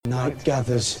Night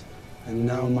gathers, and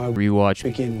now my Rewatch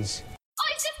begins.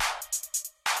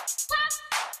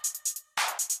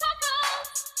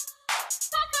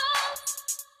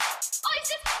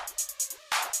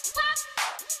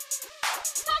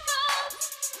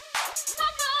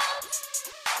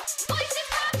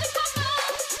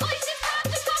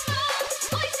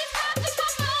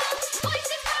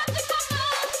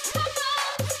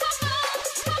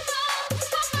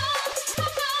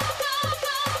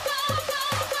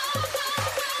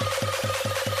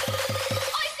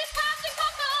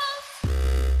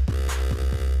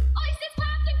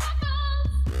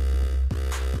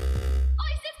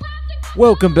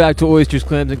 Welcome back to Oysters,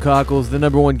 Clams, and Cockles, the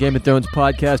 #1 Game of Thrones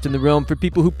podcast in the realm for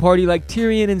people who party like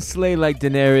Tyrion and slay like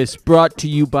Daenerys, brought to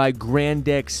you by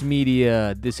Grandex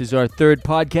Media. This is our third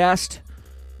podcast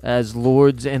as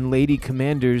Lords and Lady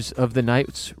Commanders of the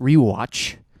Night's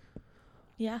Rewatch.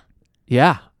 Yeah,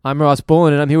 I'm Ross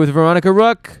Bolin, and I'm here with Veronica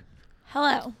Ruck.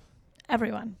 Hello,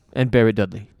 everyone. And Barrett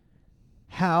Dudley.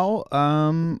 How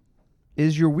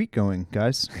is your week going,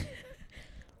 guys?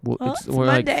 Well, it's we're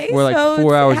Monday, we're like so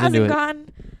 4 hours it hasn't into it. gone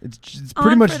It's on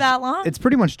pretty much for that long. It's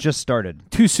pretty much just started.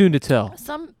 Too soon to tell.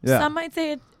 Some Yeah. might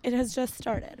say it has just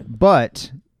started.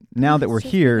 But now that It's we're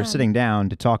just here begun. sitting down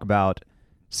to talk about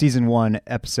Season 1,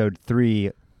 Episode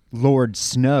 3, Lord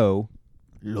Snow,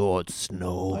 Lord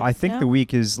Snow. I think Snow? the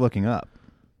week is looking up.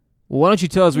 Well, why don't you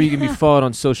tell us where you can be followed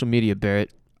on social media,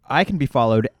 Barrett? I can be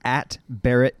followed at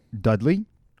Barrett Dudley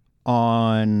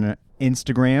on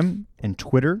Instagram and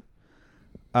Twitter.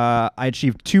 I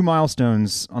achieved 2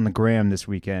 milestones on the gram this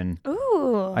weekend.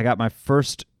 Ooh. I got my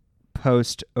first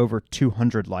post over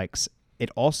 200 likes.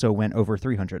 It also went over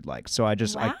 300 likes. So I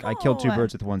killed 2 Wow.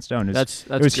 birds with one stone. That's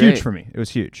it was great. huge for me. It was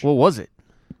huge. What was it?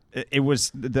 It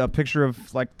was the picture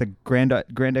of like the Grand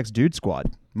X Dude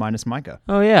Squad minus Micah.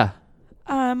 Oh, yeah.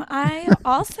 I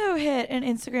also hit an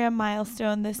Instagram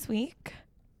milestone this week,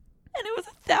 and it was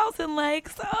 1,000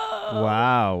 likes. Oh.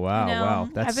 Wow.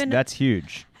 That's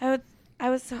huge.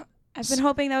 I've been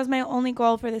hoping that was my only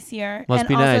goal for this year, Must and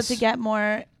be also nice. to get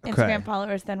more Instagram Okay.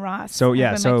 followers than Ross. So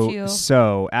yeah, Have been my two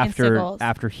so Insta goals.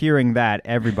 after hearing that,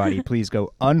 everybody please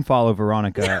go unfollow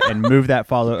Veronica and move that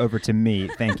follow over to me.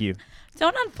 Thank you.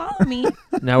 Don't unfollow me.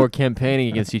 Now we're campaigning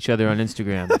against each other on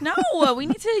Instagram. No, we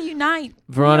need to unite.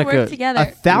 Veronica, we need to work together.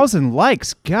 1,000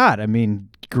 likes. God, I mean,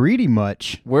 greedy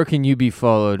much. Where can you be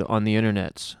followed on the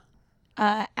internets?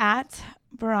 At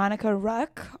Veronica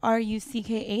Ruck,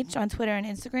 RUCKH on Twitter and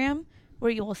Instagram,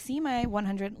 where you will see my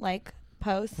 100 like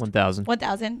post. 1,000.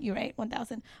 1,000. You're right.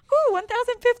 1,000. Ooh,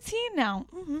 1,015 now.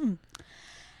 Mm-hmm.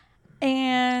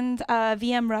 And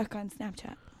VM Ruck on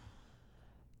Snapchat.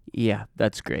 Yeah,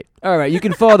 that's great. All right, you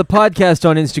can follow the podcast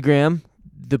on Instagram.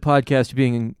 The podcast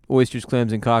being Oysters,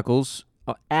 Clams, and Cockles.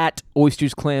 At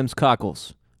Oysters, Clams,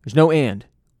 Cockles. There's no and.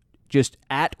 Just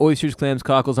at Oysters, Clams,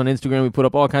 Cockles on Instagram. We put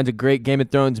up all kinds of great Game of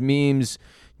Thrones memes,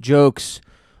 jokes,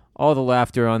 all the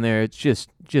laughter on there. It's just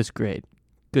great.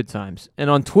 Good times. And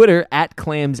on Twitter, at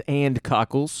Clams and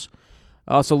Cockles.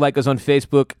 Also like us on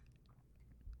Facebook.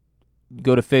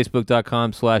 Go to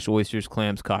facebook.com/Oysters,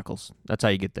 Clams, Cockles. That's how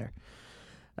you get there.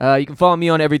 You can follow me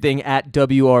on everything at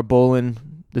WR Bolin.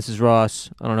 This is Ross.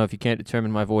 I don't know if you can't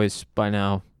determine my voice by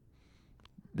now.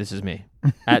 This is me,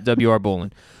 at WR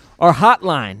Bolin. Our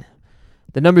hotline,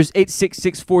 the number is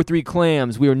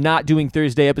 866-43-CLAMS. We are not doing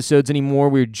Thursday episodes anymore.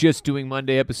 We're just doing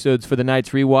Monday episodes for the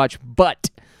night's rewatch, but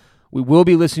we will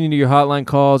be listening to your hotline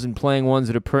calls and playing ones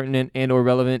that are pertinent and or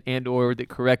relevant and or that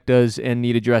correct us and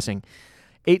need addressing.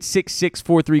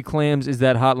 866-43-CLAMS is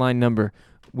that hotline number.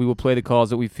 We will play the calls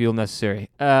that we feel necessary.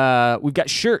 We've got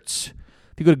shirts.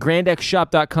 If you go to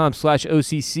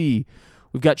grandexshop.com/OCC,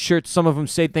 we've got shirts. Some of them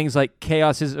say things like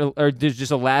chaos is, or there's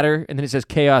just a ladder, and then it says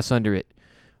chaos under it,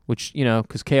 which,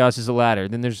 because chaos is a ladder.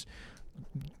 Then there's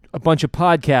a bunch of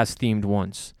podcast-themed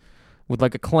ones with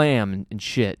like a clam and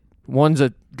shit. One's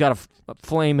got a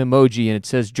flame emoji, and it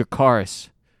says Dracarys.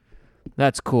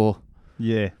 That's cool.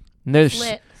 Yeah. And there's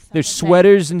Lit.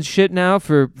 sweaters and shit now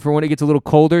for when it gets a little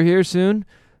colder here soon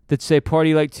that say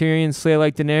party like Tyrion, slay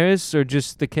like Daenerys, or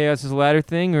just the Chaos is a Ladder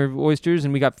thing, or oysters.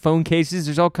 And we got phone cases.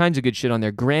 There's all kinds of good shit on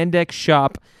there.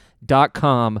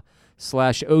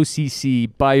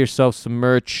 grandexshop.com/OCC. Buy yourself some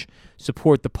merch.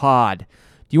 Support the pod.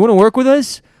 Do you want to work with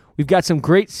us? We've got some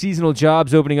great seasonal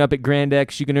jobs opening up at Grand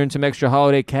X. You can earn some extra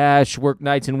holiday cash, work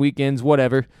nights and weekends,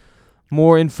 whatever.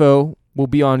 More info will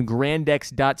be on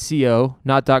grandex.co,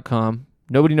 not .com.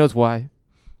 Nobody knows why.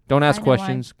 Don't ask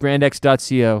questions.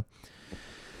 Grandex.co.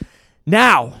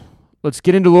 Now, let's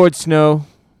get into Lord Snow.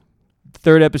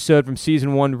 Third episode from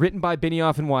Season 1, written by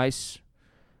Benioff and Weiss,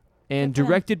 and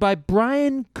directed by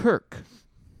Brian Kirk.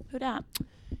 Who dat?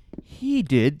 he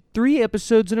did 3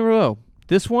 episodes in a row.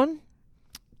 This one,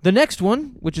 the next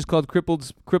one, which is called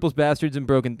Cripples, Bastards, and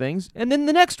Broken Things, and then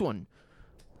the next one,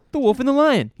 The Wolf and the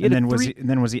Lion. And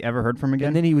then was he ever heard from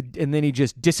again? And then he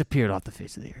just disappeared off the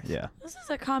face of the earth. Yeah. This is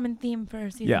a common theme for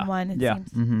season 1, it seems.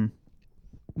 Mm-hmm.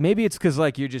 Maybe it's because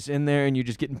like you're just in there and you're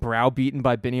just getting browbeaten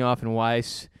by Benioff and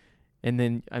Weiss, and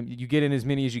then you get in as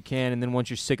many as you can, and then once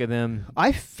you're sick of them,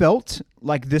 I felt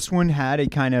like this one had a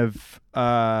kind of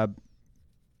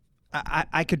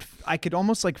I could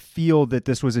almost like feel that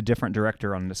this was a different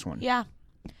director on this one. Yeah.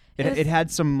 It had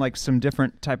some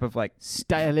different type of like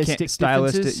stylistic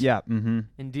differences. Yeah. Mm-hmm.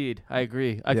 Indeed, I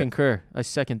agree. I concur. I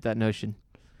second that notion.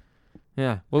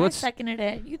 Yeah. Well, I let's seconded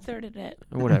it. You thirded it.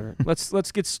 whatever.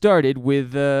 let's get started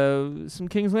with some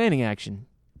King's Landing action.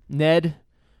 Ned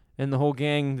and the whole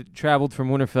gang that traveled from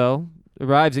Winterfell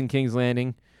arrives in King's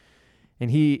Landing, and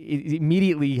he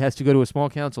immediately has to go to a small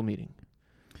council meeting.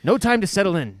 No time to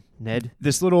settle in, Ned.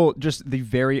 Just the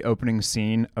very opening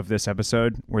scene of this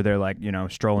episode where they're like,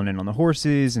 strolling in on the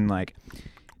horses and like,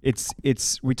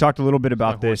 we talked a little bit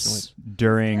about this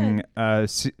during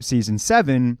season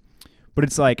 7, but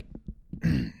it's like,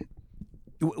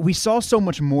 we saw so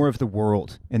much more of the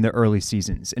world in the early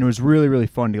seasons, and it was really, really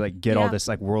fun to like get all this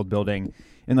like world building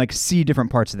and like see different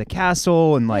parts of the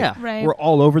castle, and like we're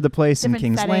all over the place Different in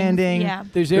King's settings, Landing. yeah.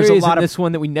 There's a areas lot in of this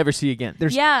one that we never see again.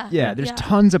 There's Yeah.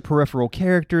 tons of peripheral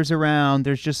characters around.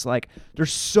 There's just like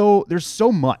there's so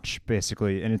much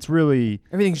basically, and it's really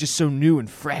Everything's just so new and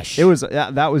fresh. it was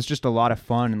that was just a lot of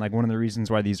fun, and like one of the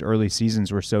reasons why these early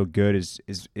seasons were so good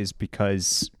is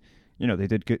because they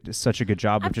did such a good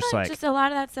job of just just a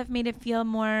lot of that stuff made it feel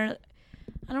more,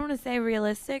 I don't want to say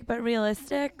realistic, but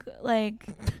realistic. Like,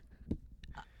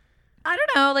 I don't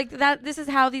know, like that. This is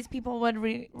how these people would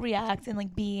react and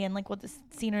like be, and like what the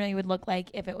scenery would look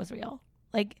like if it was real.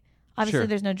 Like, obviously,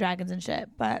 there's no dragons and shit,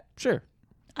 but sure,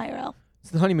 IRL. It's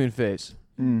the honeymoon phase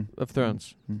of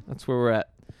Thrones. That's where we're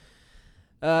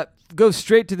at. Go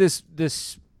straight to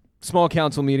this small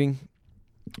council meeting.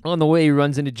 On the way, he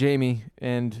runs into Jaime,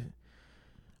 and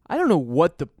I don't know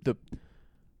what the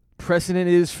precedent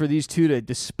is for these two to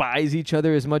despise each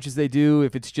other as much as they do,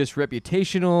 if it's just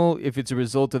reputational, if it's a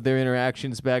result of their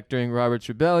interactions back during Robert's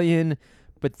Rebellion,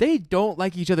 but they don't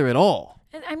like each other at all.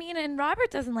 And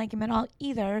Robert doesn't like him at all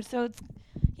either, so it's,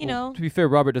 To be fair,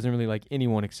 Robert doesn't really like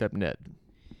anyone except Ned.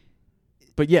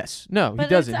 But yes, he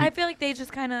doesn't. I feel like they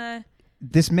just kind of...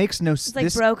 This makes no sense.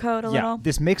 It's like bro code a little.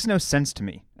 This makes no sense to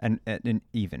me, and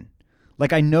even.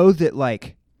 Like, I know that,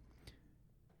 like...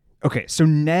 Okay, so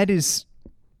Ned is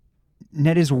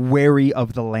wary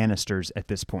of the Lannisters at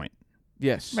this point.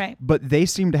 Yes. Right. But they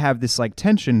seem to have this like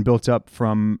tension built up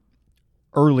from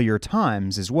earlier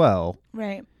times as well.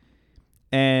 Right.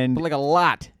 And But like a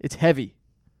lot. It's heavy.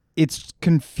 It's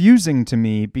confusing to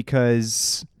me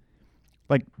because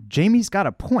like Jaime's got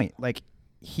a point. Like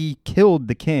he killed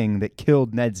the king that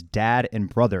killed Ned's dad and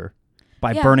brother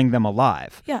by burning them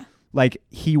alive. Yeah. Like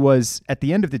he was, at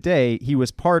the end of the day, he was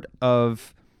part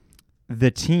of the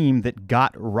team that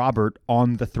got Robert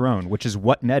on the throne, which is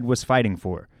what Ned was fighting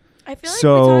for. I feel like we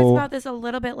talked about this a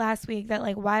little bit last week, that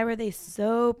like, why were they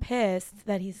so pissed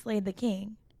that he slayed the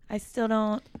king? I still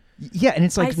don't. Yeah, and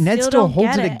it's like Ned still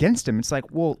holds it against him. It's like,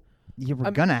 well, you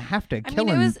were gonna have to kill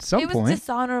him at some point. It was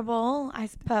dishonorable, I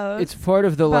suppose. It's part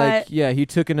of the he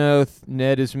took an oath.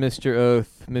 Ned is Mr.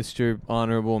 Oath, Mr.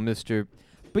 Honorable, Mr.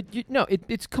 But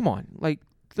it's come on, like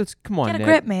come on, get a Ned.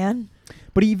 grip, man.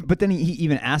 But then he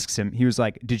even asks him. He was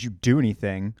like, "Did you do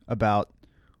anything about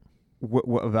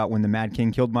about when the Mad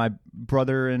King killed my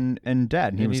brother and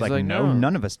dad?" And he was like, "No,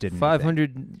 none of us did.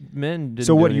 500 men didn't.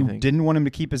 So what? Do anything. You didn't want him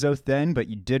to keep his oath then, but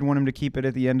you did want him to keep it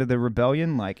at the end of the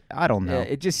rebellion? Like, I don't know. Yeah,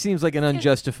 it just seems like an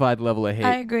unjustified level of hate.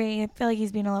 I agree. I feel like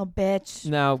he's being a little bitch.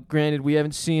 Now, granted, we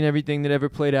haven't seen everything that ever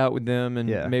played out with them,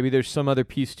 and maybe there's some other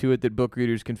piece to it that book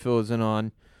readers can fill us in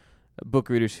on. Book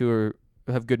readers who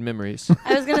have good memories.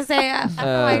 I was gonna say, I don't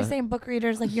know why you're saying book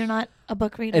readers, like you're not a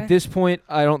book reader. At this point,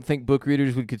 I don't think book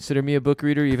readers would consider me a book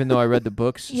reader, even though I read the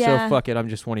books. So fuck it, I'm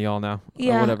just one of y'all now.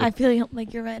 Yeah, whatever. I feel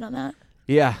like you're right on that.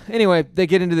 Yeah. Anyway, they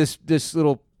get into this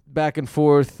little back and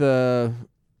forth.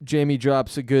 Jaime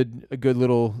drops a good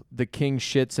little the king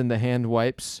shits and the hand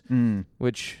wipes,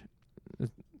 which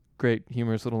great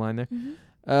humorous little line there.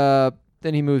 Mm-hmm.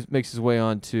 Then he makes his way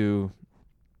on to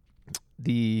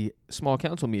the small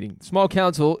council meeting. Small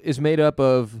council is made up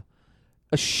of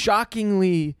a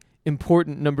shockingly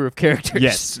important number of characters.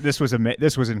 Yes, this was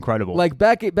incredible. Like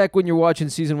back when you're watching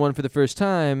season 1 for the first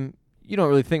time, you don't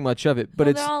really think much of it,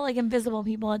 but they're all like invisible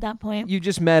people at that point. You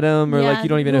just met them, or like you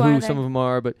don't even know who some of them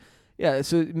are. But yeah,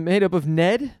 so made up of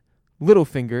Ned,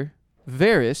 Littlefinger,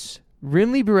 Varys,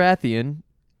 Renly Baratheon,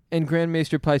 and Grand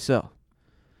Maester Pycelle.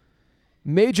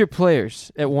 Major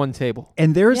players at one table.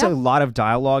 And there's Yeah. a lot of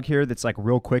dialogue here that's like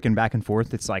real quick and back and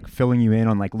forth. It's like filling you in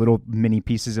on like little mini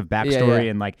pieces of backstory, yeah.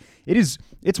 and like it's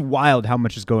wild how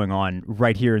much is going on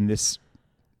right here in this.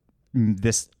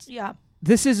 Yeah.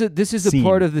 This is a Scene.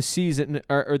 part of the season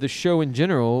or the show in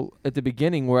general at the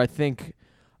beginning where I think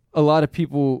a lot of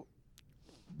people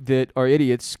that are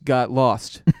idiots got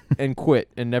lost and quit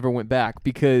and never went back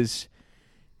because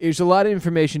there's a lot of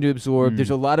information to absorb. There's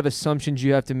a lot of assumptions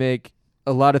you have to make,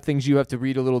 a lot of things you have to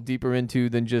read a little deeper into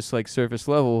than just like surface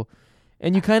level.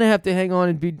 And you kind of have to hang on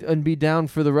and be down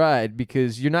for the ride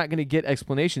because you're not going to get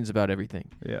explanations about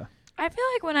everything. Yeah. I feel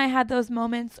like when I had those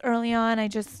moments early on, I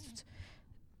just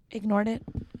ignored it.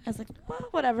 I was like, well,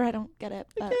 whatever, I don't get it.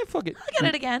 But Fuck it. I'll get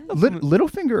it again.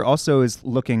 Littlefinger also is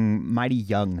looking mighty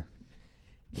young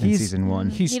in season 1.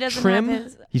 He's He doesn't trim. have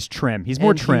his, He's trim. He's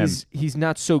more and trim. He's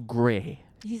not so gray.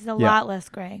 he's a Yeah. lot less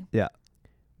gray. Yeah.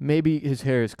 Maybe his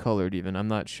hair is colored even. I'm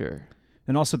not sure.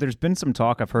 And also, there's been some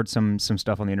talk. I've heard some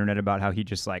stuff on the internet about how he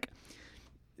just like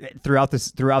throughout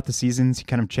the seasons he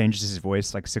kind of changes his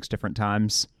voice like 6 different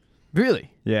times.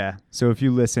 Really? Yeah. So if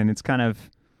you listen, it's kind of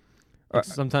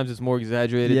Sometimes it's more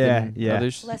exaggerated than yeah.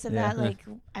 others. Less of Yeah. that, like,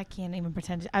 I can't even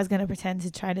pretend. I was going to pretend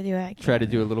to try to do it. I can't. Try to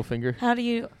do a little finger. What do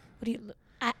you,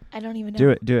 I don't even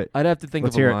know. do it. I'd have to think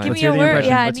Let's of a hear it. line. Give Let's me a hear the word. impression.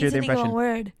 Yeah, I Let's need hear to the think of a impression.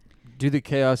 word. Do the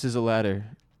chaos is a ladder.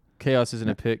 Chaos isn't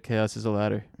a pit. Chaos is a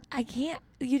ladder. I can't.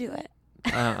 You do it.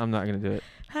 I'm not gonna do it.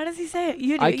 How does he say it?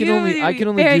 You do I it. can You only- would I be- can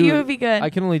only Barrett, do- you would be good. I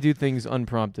can only do things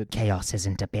unprompted. Chaos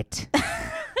isn't a bit.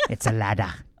 It's a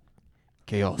ladder.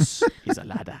 Chaos is a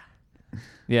ladder.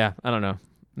 Yeah, I don't know.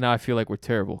 Now I feel like we're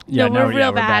terrible. Yeah, no, no, we're yeah, real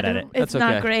we're bad bad. at it. It's That's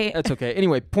not okay. great. That's okay.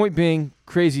 Anyway, point being,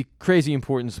 crazy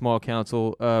important small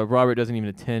council. Robert doesn't even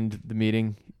attend the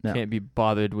meeting. No. Can't be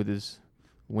bothered with his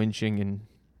winching and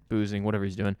boozing, whatever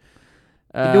he's doing.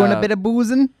 You doing a bit of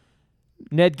boozing?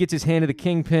 Ned gets his hand to the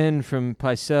kingpin from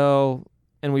Pycelle,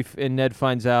 and Ned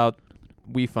finds out,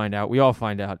 we all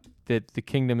find out that the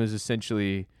kingdom is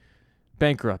essentially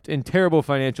bankrupt, in terrible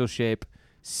financial shape,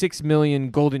 6 million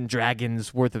golden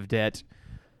dragons worth of debt,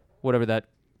 whatever that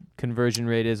conversion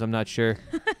rate is, I'm not sure.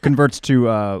 Converts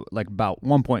to like about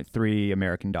 1.3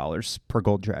 American dollars per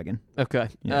gold dragon. Okay.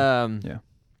 Yeah.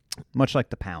 Much like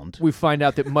the pound. We find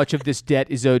out that much of this debt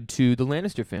is owed to the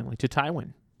Lannister family, to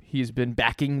Tywin. He's been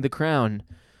backing the crown.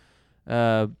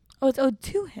 Oh, it's owed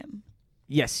to him.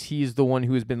 Yes, he's the one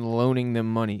who has been loaning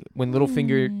them money. When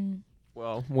Littlefinger,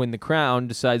 when the crown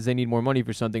decides they need more money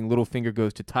for something, Littlefinger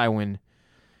goes to Tywin,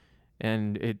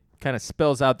 and it kind of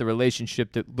spells out the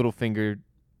relationship that Littlefinger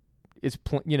is,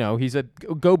 he's a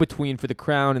go-between for the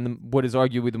crown and what is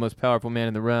arguably the most powerful man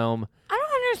in the realm. I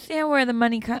don't understand where the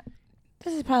money comes.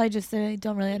 This is probably just I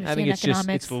don't really I understand think it's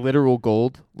economics. it's literal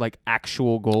gold, like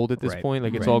actual gold at this Right, point.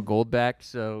 Like it's right. all gold backed,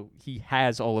 so he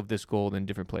has all of this gold in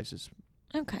different places.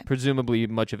 Okay. Presumably,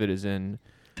 much of it is in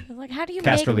I was like, how do you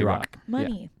Casterly make Rock.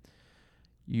 money?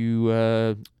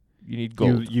 you need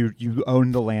gold. You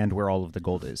own the land where all of the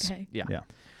gold is. Okay.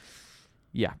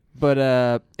 Yeah.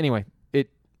 But anyway, it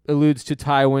alludes to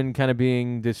Tywin kind of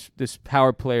being this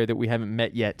power player that we haven't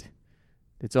met yet.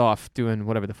 It's off doing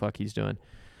whatever the fuck he's doing.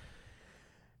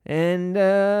 And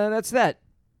that's that.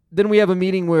 Then we have a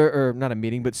meeting or not a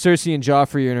meeting, but Cersei and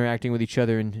Joffrey are interacting with each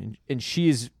other, and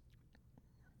it's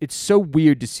so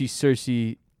weird to see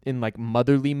Cersei in like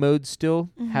motherly mode still,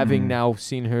 having Mhm. now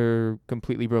seen her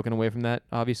completely broken away from that,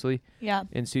 obviously, Yeah.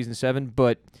 in season 7.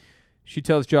 But she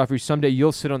tells Joffrey, someday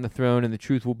you'll sit on the throne and the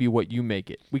truth will be what you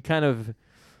make it.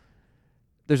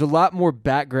 There's a lot more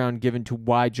background given to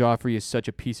why Joffrey is such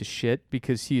a piece of shit,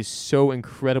 because he is so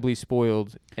incredibly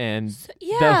spoiled, and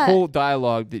that whole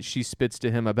dialogue that she spits to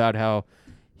him about how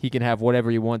he can have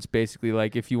whatever he wants, basically,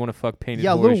 like if you want to fuck painted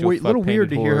Yeah, a whores, little weird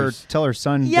to hear her tell her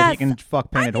son that Yes, he can fuck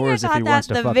painted whores if he I wants thought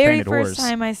to that the fuck very painted first whores.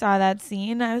 time I saw that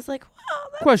scene, I was like, wow.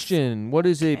 That's Question: what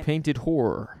is a Okay. painted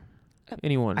whore?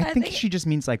 Anyone? I I think think- she just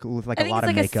means like with like I a think lot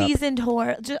it's of like makeup. a seasoned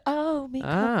whore.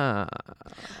 Makeup.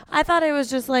 I thought it was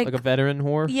just like a veteran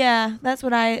whore? yeah, that's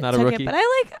what I Not a took rookie? it. But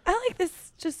I like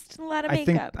this just a lot of I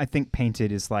makeup. think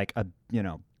painted is like a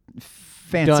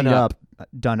fancied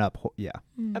done up. Yeah.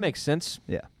 Mm. That makes sense.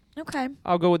 Okay.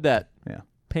 I'll go with that. Yeah.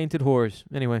 Painted whores.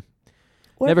 Anyway,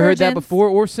 Or never heard that virgins. before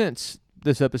or since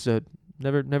this episode.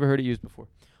 Never heard it used before.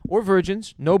 Or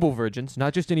virgins, noble virgins,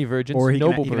 not just any virgins. Or he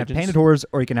noble can have virgins. painted whores,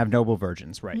 or he can have noble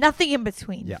virgins. Right. Nothing in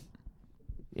between. Yeah.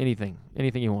 Anything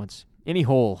he wants. Any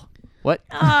hole. What?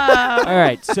 Oh. All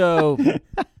right. So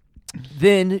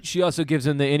then she also gives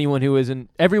him the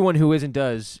everyone who isn't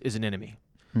does is an enemy.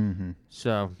 Mm-hmm.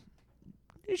 So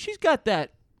she's got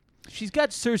that She's got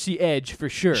Cersei edge for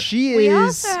sure. She We is.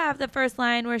 also have the first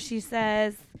line where she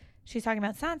says, she's talking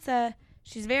about Sansa.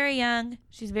 She's very young.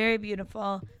 She's very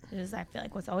beautiful. It is, I feel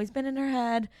like, what's always been in her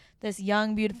head. This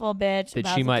young, beautiful bitch. That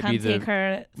about she to might come be take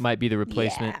her. might be the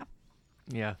replacement.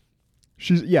 Yeah.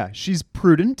 Yeah. She's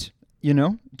prudent,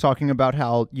 talking about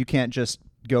how you can't just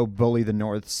go bully the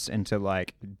Norths into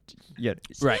right. She has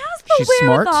the She's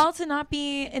smart. wherewithal to not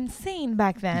be insane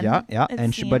back then. Yeah, it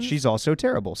and but seems. she's also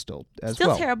terrible still as Still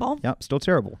well. terrible. Yep, still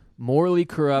terrible. Morally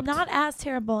corrupt. Not as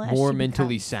terrible as more she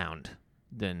mentally becomes. sound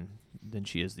than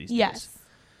she is these days. Yes.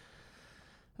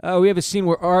 We have a scene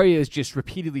where Arya is just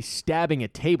repeatedly stabbing a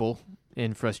table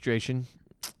in frustration,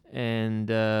 and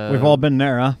We've all been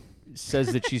there, huh?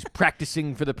 says that she's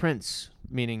practicing for the prince,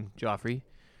 meaning Joffrey,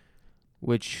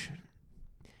 which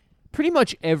pretty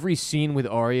much every scene with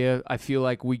Arya I feel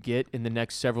like we get in the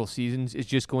next several seasons is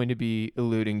just going to be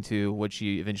alluding to what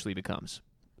she eventually becomes.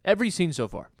 Every scene so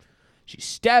far. She's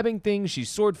stabbing things, she's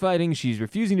sword fighting, she's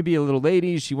refusing to be a little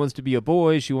lady, she wants to be a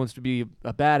boy, she wants to be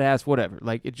a badass, whatever.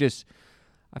 Like, it just,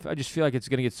 I just feel like it's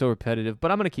going to get so repetitive,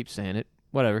 but I'm going to keep saying it.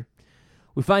 Whatever.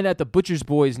 We find out the butcher's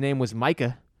boy's name was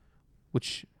Micah,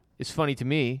 which is funny to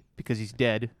me because he's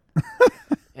dead.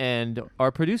 And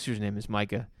our producer's name is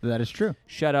Micah. That is true.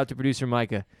 Shout out to producer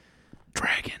Micah,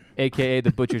 Dragon. a.k.a.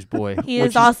 the butcher's boy. He which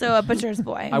is also a butcher's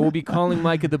boy. I will be calling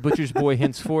Micah the butcher's boy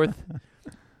henceforth.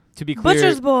 To be clear,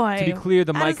 Butcher's boy. To be clear,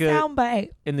 the Add a Micah soundbite.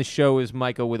 in the show is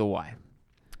Micah with a Y.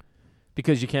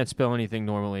 Because you can't spell anything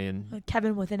normally in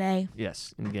Kevin with an A.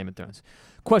 yes, in Game of Thrones.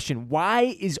 Question,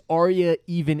 why is Arya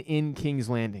even in King's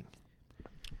Landing?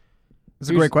 That's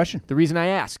a great question. The reason I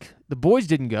ask. The boys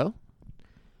didn't go.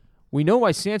 We know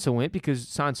why Sansa went because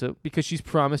she's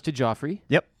promised to Joffrey.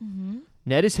 Yep. Mm-hmm.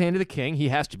 Ned is hand to the king. He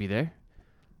has to be there.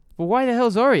 But why the hell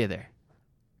is Arya there?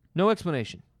 No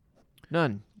explanation.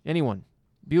 None. Anyone.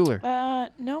 Bueller.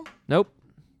 No. Nope.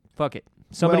 Fuck it.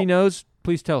 Somebody Well- knows.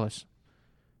 Please tell us.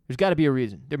 There's got to be a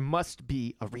reason. There must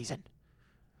be a reason.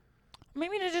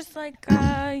 Maybe to just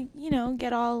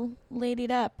get all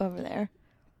ladied up over there.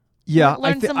 Yeah,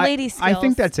 Learn some lady I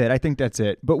think skills. that's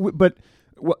it. But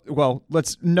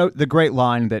let's note the great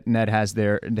line that Ned has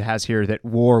here that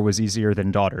war was easier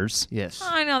than daughters. Yes.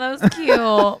 I know, that was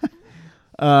cute.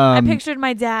 I pictured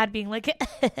my dad being like,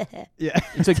 Yeah.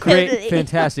 It's a great,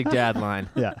 fantastic dad line.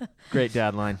 Yeah. Great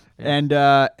dad line. And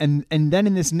then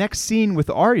in this next scene with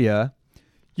Arya,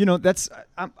 that's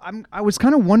I was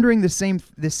kind of wondering the same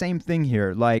thing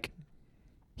here. Like,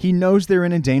 he knows they're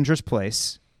in a dangerous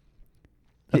place.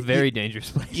 A very dangerous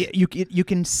place. You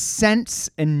can sense,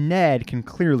 and Ned can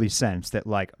clearly sense that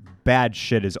like bad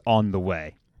shit is on the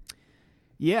way.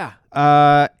 Yeah. To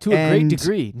a great and-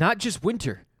 degree. Not just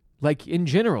winter. Like, in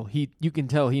general, you can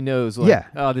tell he knows, like, Yeah.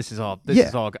 oh, this is all,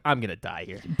 I'm going to die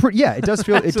here. Yeah, it does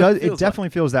feel. That's it what does. it It feels definitely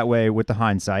feels that way with the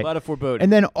hindsight. A lot of foreboding.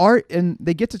 And then and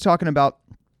they get to talking about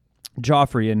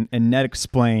Joffrey, and Ned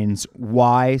explains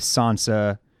why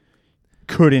Sansa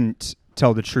couldn't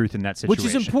tell the truth in that situation.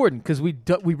 Which is important, because we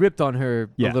ripped on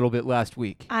her Yeah. a little bit last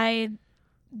week. I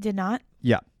did not.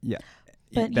 Yeah.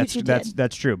 But you that's two that's did.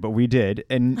 that's true. But we did,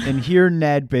 and here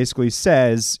Ned basically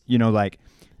says, like,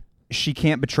 she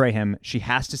can't betray him. She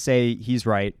has to say he's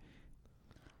right,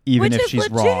 even Which if is she's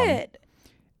legit. wrong.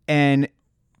 And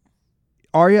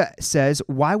Arya says,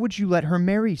 "Why would you let her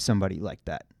marry somebody like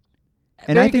that?"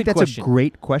 And Very I think good that's question. a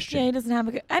great question. Yeah, he doesn't have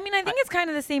a good. I mean, I think it's kind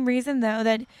of the same reason though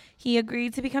that he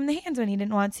agreed to become the hands when he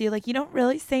didn't want to. Like, you don't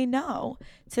really say no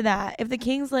to that. If the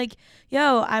king's like,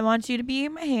 "Yo, I want you to be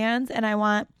in my hands, and I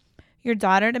want your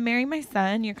daughter to marry my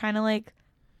son," you're kind of like,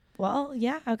 "Well,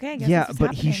 yeah, okay." I guess Yeah, that's what's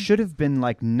but he happening. should have been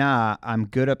like, "Nah, I'm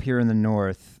good up here in the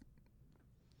north.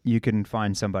 You can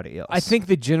find somebody else." I think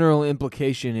the general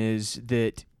implication is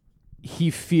that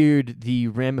he feared the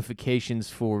ramifications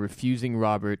for refusing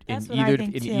Robert That's in what I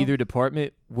think, too. either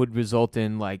department would result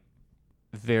in like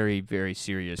very, very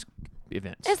serious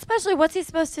events. Especially, what's he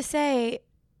supposed to say?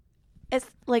 It's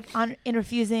like in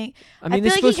refusing. I mean, I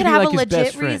this feel is like he supposed to could be have like a his legit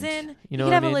best friend. reason. You know he could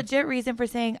what I have mean? a legit reason for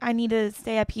saying, "I need to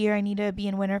stay up here. I need to be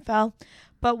in Winterfell."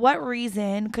 But what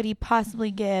reason could he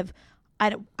possibly give?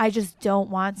 I just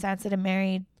don't want Sansa to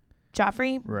marry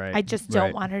Joffrey. Right, I just don't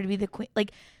right. want her to be the queen.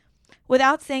 Like,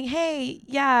 without saying, "Hey,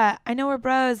 yeah, I know we're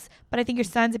bros, but I think your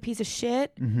son's a piece of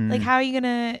shit." Mhm. Like, how are you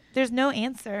gonna? There's no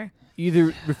answer.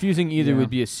 Refusing either Yeah. would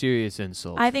be a serious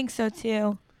insult. I think so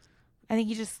too. I think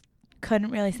he just couldn't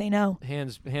really say no.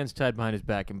 hands tied behind his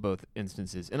back in both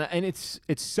instances, and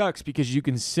it sucks because you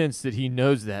can sense that he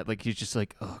knows that. Like, he's just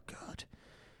like, oh god,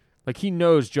 like he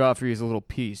knows Joffrey is a little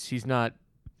piece. He's not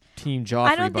Team Joffrey.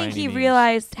 I don't by think any he means.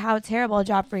 realized how terrible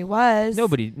Joffrey was.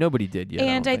 Nobody did yet.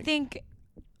 And I I don't think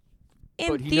in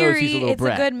But he knows theory, he's a little it's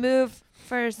brat. a good move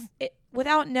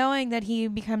without knowing that he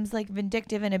becomes like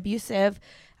vindictive and abusive.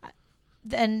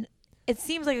 Then it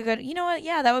seems like a good. You know what?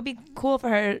 Yeah, that would be cool for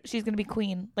her. She's gonna be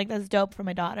queen. Like that's dope for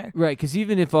my daughter. Right, because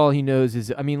even if all he knows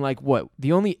is, I mean, like what?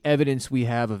 The only evidence we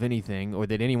have of anything, or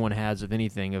that anyone has of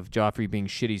anything, of Joffrey being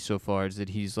shitty so far is that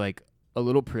he's like a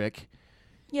little prick.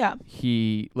 Yeah.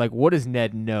 He, like, what does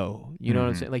Ned know? You know what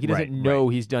I'm saying? Like, he doesn't know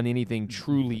he's done anything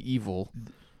truly evil.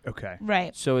 Okay.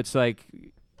 Right. So it's like,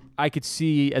 I could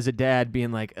see as a dad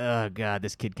being like, oh, God,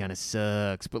 this kid kind of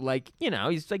sucks. But, like, you know,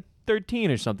 he's like 13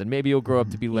 or something. Maybe he'll grow up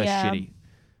to be less shitty.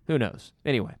 Who knows?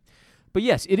 Anyway. But,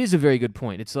 yes, it is a very good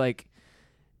point. It's like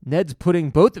Ned's putting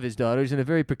both of his daughters in a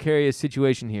very precarious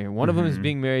situation here. One of them is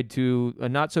being married to a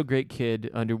not-so-great kid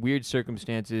under weird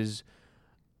circumstances,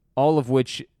 all of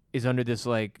which is under this,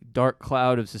 like, dark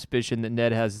cloud of suspicion that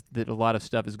Ned has that a lot of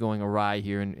stuff is going awry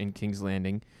here in King's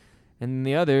Landing. And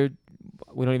the other,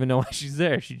 we don't even know why she's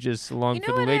there. She's just along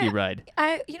for the lady ride.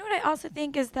 You know what I also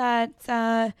think is that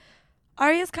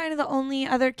Arya's kind of the only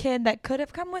other kid that could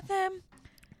have come with him.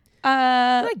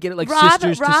 I get it, like Rob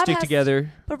sisters to stick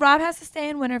together. But Rob has to stay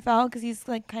in Winterfell because he's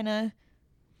like kind of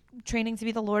training to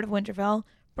be the Lord of Winterfell.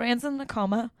 Bran's in the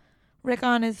coma.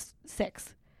 Rickon is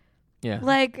 6. Yeah.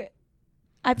 Like,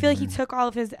 I feel like he took all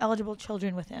of his eligible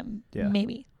children with him. Yeah.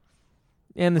 Maybe.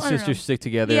 And the I don't sisters know. stick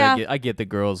together. Yeah. I get the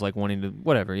girls like wanting to,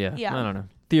 whatever. Yeah. Yeah. I don't know.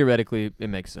 Theoretically, it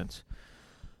makes sense.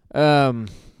 Ned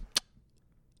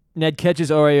catches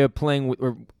Arya playing with,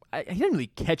 he didn't really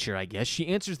catch her, I guess. She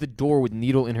answers the door with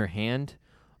needle in her hand,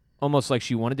 almost like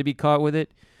she wanted to be caught with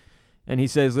it. And he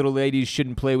says, little ladies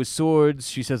shouldn't play with swords.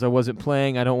 She says, I wasn't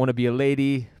playing. I don't want to be a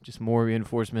lady. Just more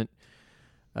reinforcement.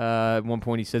 At one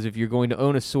point he says, if you're going to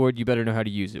own a sword, you better know how to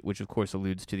use it, which of course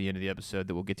alludes to the end of the episode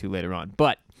that we'll get to later on.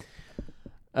 But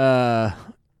the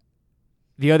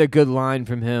other good line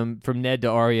from Ned to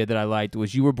Arya that I liked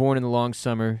was, you were born in the long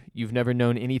summer. You've never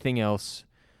known anything else.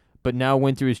 But now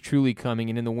winter is truly coming,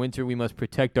 and in the winter we must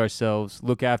protect ourselves,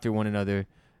 look after one another.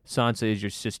 Sansa is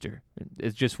your sister.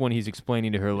 It's just when he's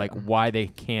explaining to her like why they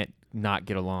can't not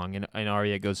get along, and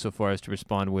Arya goes so far as to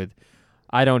respond with,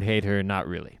 I don't hate her, not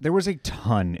really. There was a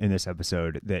ton in this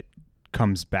episode that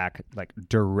comes back like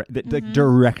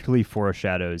directly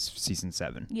foreshadows season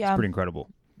 7. Yeah. It's pretty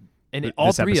incredible. And All all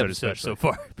this 3 episode episodes so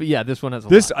especially. far. But yeah, this one has a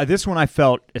This lot. this one I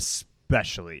felt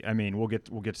especially. I mean, we'll get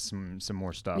to some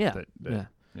more stuff. Yeah.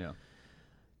 Yeah.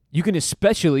 You can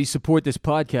especially support this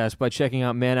podcast by checking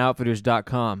out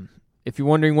manoutfitters.com. If you're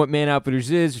wondering what Man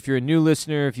Outfitters is, if you're a new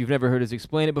listener, if you've never heard us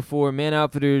explain it before, Man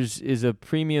Outfitters is a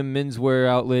premium menswear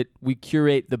outlet. We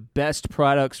curate the best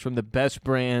products from the best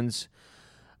brands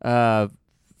so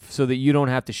that you don't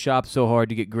have to shop so hard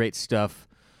to get great stuff.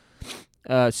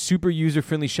 Super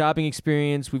user-friendly shopping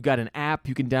experience. We've got an app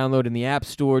you can download in the App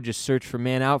Store. Just search for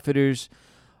Man Outfitters.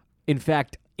 In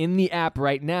fact, in the app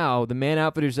right now, the Man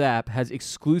Outfitters app has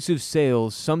exclusive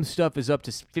sales. Some stuff is up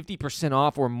to 50%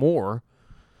 off or more,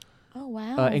 Oh,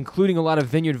 wow. including a lot of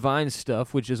Vineyard Vines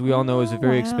stuff, which, as we all know, is a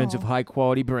very expensive,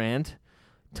 high-quality brand.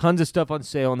 Tons of stuff on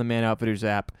sale on the Man Outfitters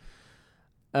app.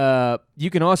 You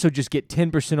can also just get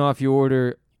 10% off your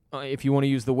order if you want to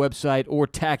use the website or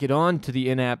tack it on to the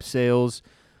in-app sales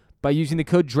by using the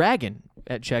code DRAGON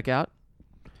at checkout.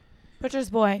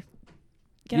 Butcher's Boy.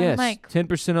 Get yes, on the mic.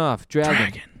 10% off.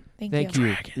 Dragon. Thank you.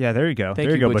 you. Yeah, there you go. Thank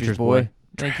there you, go, Butcher's Boy.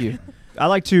 Thank you.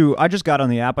 I just got on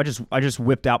the app. I just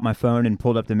whipped out my phone and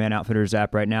pulled up the Man Outfitters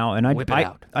app right now, and Whip it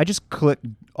out. I just clicked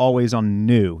always on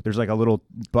new. There's like a little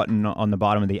button on the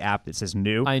bottom of the app that says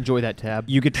new. I enjoy that tab.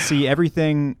 You get to see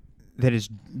everything that is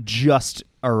just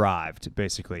arrived,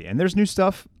 basically. And there's new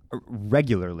stuff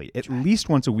regularly, at least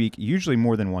once a week, usually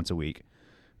more than once a week.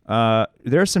 There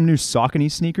are some new Saucony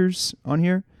sneakers on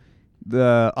here.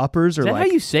 The uppers are Is that like...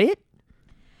 how you say it?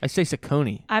 I say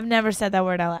Saucony. I've never said that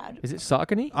word out loud. Is it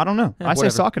Saucony? I don't know. I say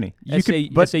whatever. Saucony. You S-A-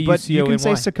 could, but you can S-A-U-C-O-N-Y.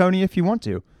 say Saucony if you want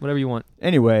to. Whatever you want.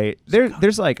 Anyway,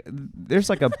 there's like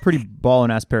a pretty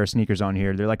ballin' ass pair of sneakers on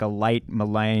here. They're like a light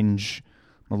melange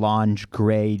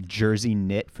gray jersey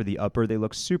knit for the upper. They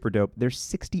look super dope. They're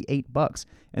 $68,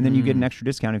 and then you get an extra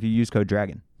discount if you use code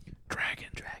Dragon. Dragon.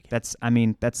 That's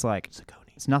like Saucony.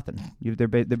 it's nothing. They're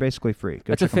basically free. Go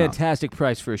That's a check 'em out. fantastic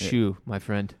price for a shoe, my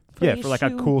friend. Yeah, a for like a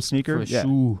shoe. cool sneaker. For a Yeah.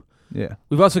 shoe. Yeah.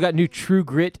 We've also got new True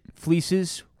Grit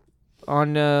fleeces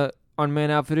on Man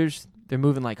Outfitters. They're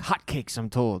moving like hotcakes, I'm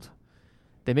told.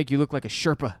 They make you look like a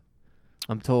Sherpa,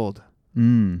 I'm told.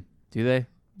 Do they?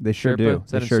 They sure Sherpa? do.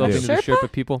 Is that They sure insulting do. to the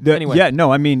Sherpa people? The- Anyway. Yeah,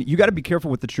 no, I mean, you got to be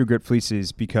careful with the True Grit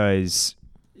fleeces because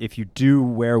if you do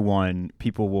wear one,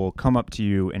 people will come up to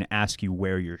you and ask you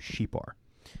where your sheep are.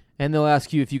 And they'll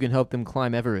ask you if you can help them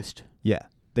climb Everest. Yeah.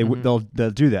 they'll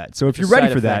do that. So if It's a you're ready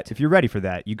side for effect. that, if you're ready for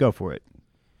that, you go for it.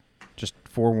 Just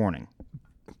forewarning.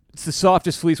 It's the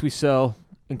softest fleece we sell.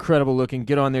 Incredible looking.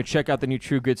 Get on there. Check out the new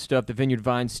True Grit stuff, the Vineyard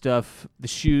Vine stuff, the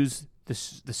shoes, the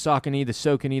Saucony, the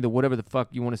Socony, the whatever the fuck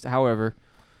you want us to. However,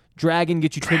 Dragon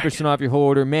get you 10% off your whole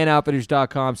order.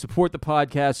 Manoutfitters.com. Support the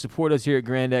podcast. Support us here at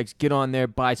Grand X. Get on there.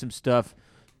 Buy some stuff.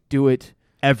 Do it.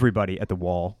 Everybody at the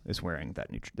wall is wearing that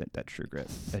that True Grit.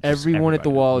 Everyone at the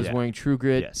wall is Yeah. wearing True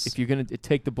Grit. Yes. If you're going to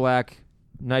take the black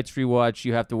Night's Rewatch,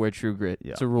 you have to wear True Grit.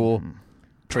 Yeah. It's a rule. Mhm.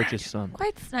 Purchase some.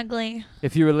 Quite snugly.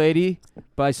 If you're a lady,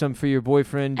 buy some for your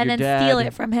boyfriend, And your then dad, steal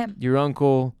it from him. your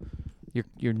uncle,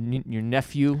 your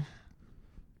nephew,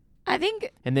 I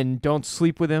think and then don't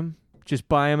sleep with him. Just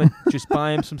buy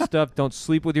him some stuff. Don't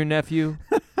sleep with your nephew.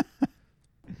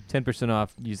 10%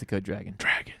 off. Use the code DRAGON.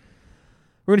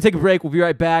 We're going to take a break. We'll be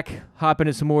right back. Hop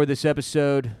into some more of this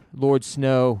episode. Lord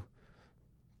Snow.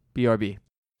 BRB.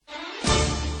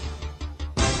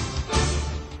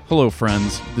 Hello,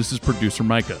 friends. This is producer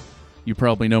Micah. You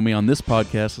probably know me on this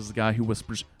podcast as the guy who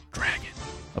whispers dragon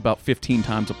about 15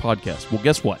 times a podcast. Well,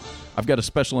 guess what? I've got a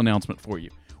special announcement for you.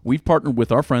 We've partnered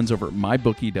with our friends over at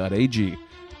mybookie.ag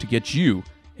to get you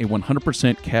a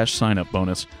 100% cash sign-up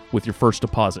bonus with your first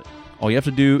deposit. All you have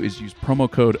to do is use promo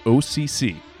code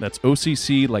OCC. That's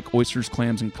OCC like oysters,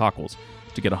 clams, and cockles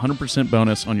to get a 100%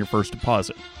 bonus on your first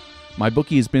deposit.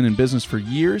 MyBookie has been in business for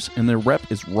years, and their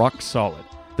rep is rock solid.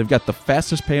 They've got the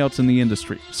fastest payouts in the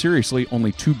industry. Seriously,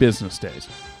 only 2 business days.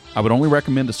 I would only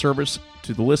recommend a service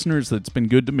to the listeners that's been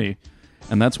good to me,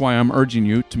 and that's why I'm urging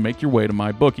you to make your way to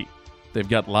MyBookie. They've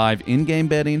got live in-game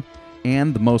betting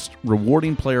and the most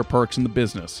rewarding player perks in the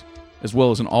business, as well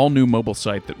as an all-new mobile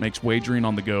site that makes wagering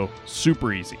on the go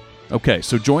super easy. Okay,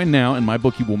 so join now, and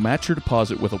MyBookie will match your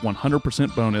deposit with a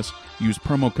 100% bonus. Use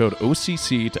promo code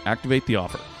OCC to activate the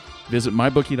offer. Visit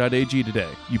mybookie.ag today.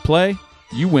 You play,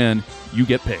 you win, you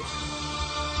get paid.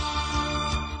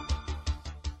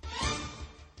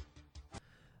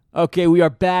 Okay, we are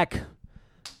back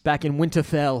in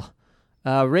Winterfell.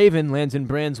 Raven lands in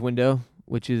Bran's window,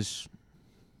 which is,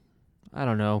 I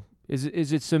don't know. Is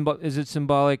it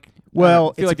symbolic?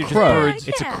 Well, I feel it's like a they're just crow. birds.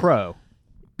 It's a Yeah. crow.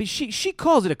 But she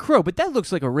calls it a crow, but that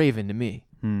looks like a raven to me.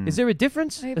 Is there a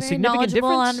difference? Are you A very significant knowledgeable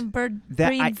difference? on bird That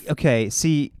breeds? okay.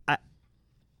 See,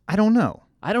 I don't know.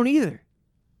 I don't either.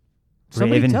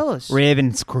 Somebody tell us.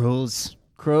 Ravens, crows.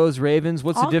 Crows, ravens.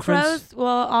 What's all the difference? Crows,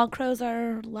 well, all crows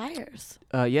are liars.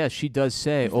 Yeah, she does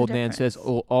say. What's the Old Nan says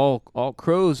difference? all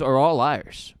crows are all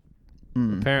liars.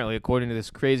 Mm. Apparently, according to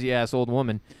this crazy ass old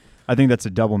woman. I think that's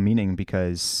a double meaning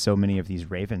because so many of these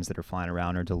ravens that are flying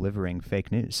around are delivering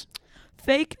fake news.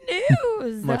 Fake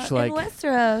news. Much in like-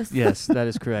 Westeros. Yes, that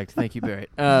is correct. Thank you, Barrett.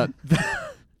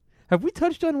 Have we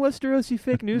touched on Westerosi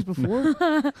fake news before?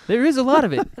 There is a lot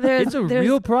of it. It's a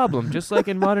real problem, just like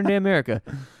in modern day America.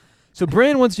 So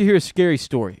Bran wants to hear a scary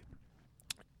story.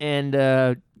 And,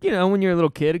 when you're a little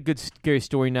kid, a good scary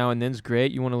story now and then is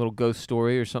great. You want a little ghost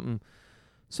story or something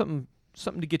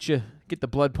to get the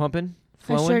blood pumping, I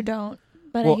flowing. sure don't.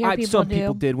 But Well, I hear people some do.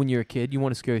 people did when you were a kid. You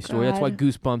want a scary story. That's why God.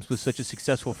 Goosebumps was such a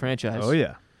successful franchise. Oh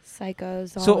yeah.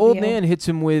 Psychos. So all of Old you. Nan hits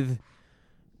him with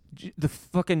the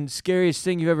fucking scariest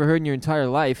thing you've ever heard in your entire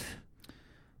life,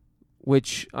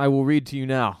 which I will read to you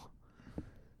now.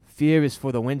 Fear is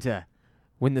for the winter,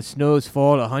 when the snows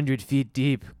fall 100 feet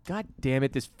deep. God damn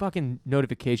it, this fucking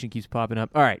notification keeps popping up.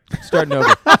 All right, starting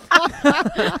over.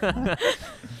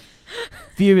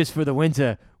 Fear is for the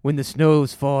winter, when the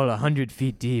snows fall 100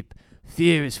 feet deep.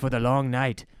 Fear is for the long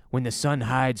night, when the sun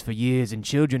hides for years and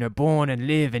children are born and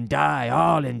live and die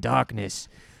all in darkness.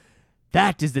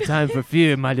 That is the time for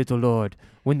fear, my little lord,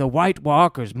 when the White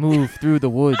Walkers move through the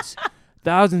woods.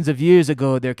 Thousands of years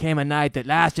ago, there came a night that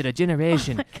lasted a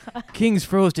generation. Kings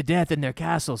froze to death in their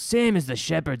castles, same as the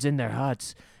shepherds in their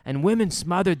huts. And women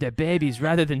smothered their babies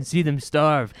rather than see them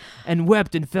starve, and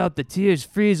wept and felt the tears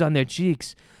freeze on their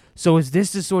cheeks. So is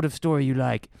this the sort of story you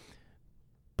like?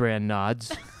 Bran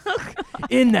nods.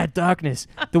 In that darkness,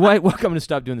 the White Walkers... I'm going to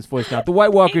stop doing this voice now. The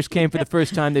White Walkers came for the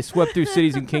first time. They swept through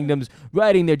cities and kingdoms,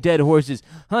 riding their dead horses,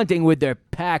 hunting with their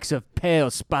packs of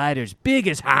pale spiders, big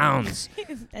as hounds.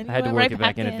 And I had to you went work right it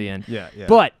back in in at the end. Yeah. Yeah.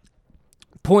 But,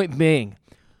 point being,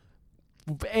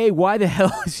 A, why the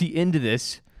hell is he into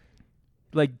this?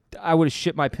 Like, I would have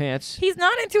shit my pants. He's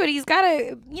not into it. He's got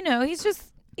to,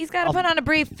 he's got to put on a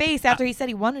brave face after he said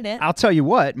he wanted it. I'll tell you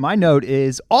what. My note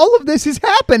is all of this is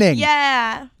happening.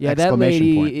 Yeah. Yeah, that Exclamation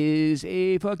lady point. is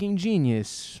a fucking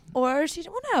genius. Or she's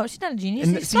she's not a genius.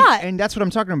 And, She's see, not. and that's what I'm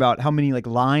talking about. How many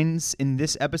lines in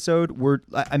this episode were?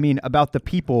 I mean, about the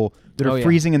people that are Oh, yeah.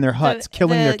 freezing in their huts,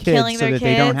 killing their kids, killing so their that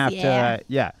they don't kids, have yeah. to.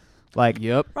 Yeah, Like,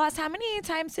 Yep. Ross, how many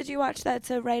times did you watch that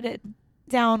to write it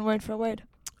down word for word?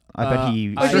 I bet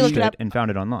he Or did you searched look it it up? and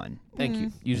found it online. Thank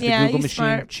you. Used Yeah, the Google you're machine,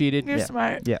 smart. cheated. You're Yeah.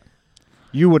 smart. Yeah.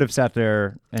 You would have sat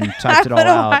there and I typed it all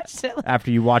would've out watched it.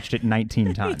 after you watched it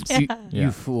 19 times. Yeah. You, Yeah.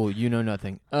 you fool. You know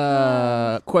nothing.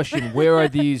 Question. Where are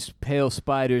these pale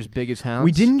spiders big as hounds?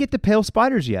 We didn't get the pale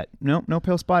spiders yet. No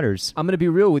pale spiders. I'm going to be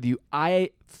real with you.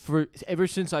 Ever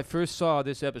since I first saw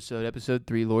this episode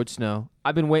 3, Lord Snow,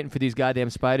 I've been waiting for these goddamn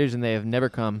spiders, and they have never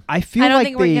come. I feel I don't like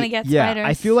think we're they, gonna get yeah, spiders.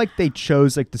 I feel like they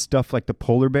chose like the stuff like the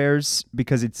polar bears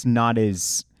because it's not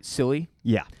as Silly.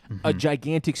 yeah. A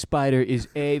gigantic spider is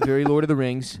A, very Lord of the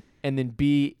Rings, and then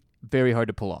B, very hard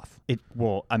to pull off.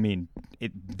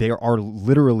 There are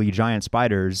literally giant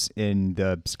spiders in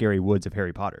the scary woods of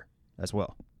Harry Potter as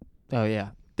well. Oh, yeah.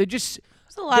 They're just...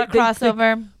 There's a lot of They-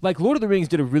 crossover. Like, Lord of the Rings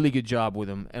did a really good job with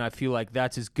them, and I feel like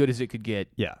that's as good as it could get.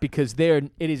 Yeah. Because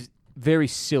it is very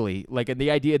silly. Like, and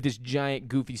the idea of this giant,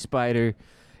 goofy spider.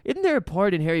 Isn't there a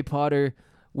part in Harry Potter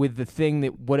with the thing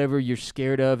that whatever you're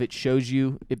scared of, it shows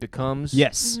you, it becomes?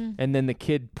 Yes. Mm-hmm. And then the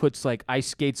kid puts, like, ice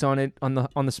skates on it, on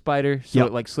the spider, so Yep.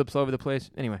 it, like, slips all over the place?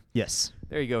 Anyway, Yes.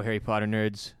 there you go, Harry Potter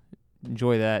nerds.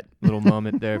 Enjoy that little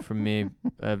moment there from me,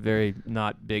 a very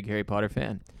not big Harry Potter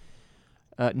fan.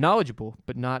 Knowledgeable,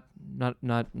 but not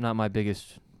my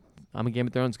biggest. I'm a Game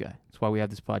of Thrones guy. That's why we have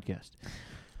this podcast.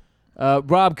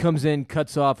 Rob comes in,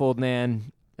 cuts off Old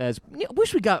Nan. I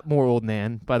wish we got more Old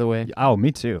Nan, by the way. Oh,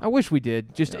 me too. I wish we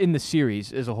did, just in the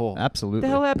series as a whole. What Absolutely. the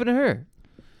hell happened to her?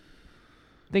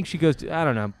 I think she goes to, I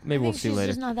don't know. Maybe we'll see she's later.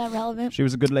 just not that relevant. She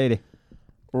was a good lady.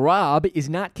 Rob is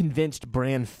not convinced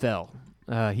Bran fell.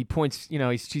 He points,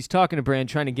 she's talking to Bran,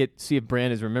 trying to see if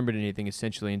Bran has remembered anything,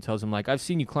 essentially, and tells him, like, I've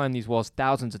seen you climb these walls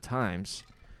thousands of times.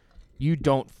 You've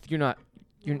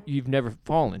never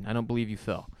fallen. I don't believe you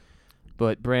fell.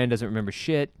 But Bran doesn't remember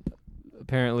shit.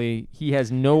 Apparently, he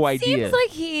has no idea. Seems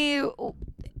like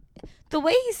the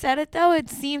way he said it, though, it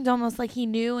seemed almost like he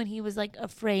knew and he was, like,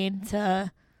 afraid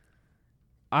to...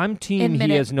 I'm team admit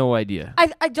he it. has no idea.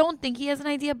 I don't think he has an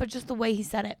idea, but just the way he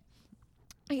said it.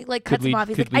 He, like, Could cuts him lead- off.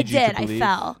 He's could like, I lead you to did. I believe.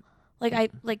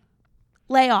 fell.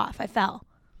 Lay off. I fell.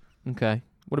 Okay.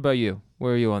 What about you?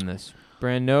 Where are you on this?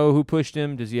 Bran know who pushed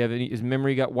him? Does he have his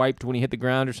memory got wiped when he hit the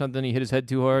ground or something? He hit his head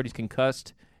too hard. He's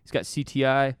concussed. He's got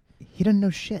CTI. He doesn't know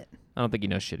shit. I don't think he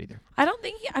knows shit either. I don't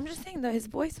think I'm just saying that his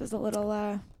voice was a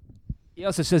little, He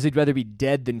also says he'd rather be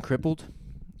dead than crippled,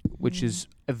 which is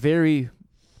a very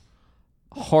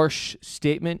harsh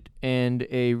statement and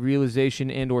a realization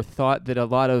and or thought that a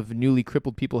lot of newly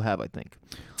crippled people have, I think.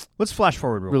 Let's flash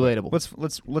forward real quick.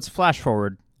 Relatable. Let's flash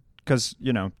forward because,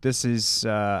 this is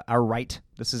our right.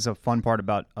 This is a fun part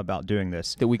about doing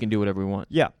this. That we can do whatever we want.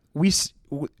 Yeah.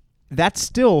 That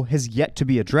still has yet to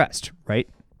be addressed, right?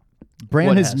 Bran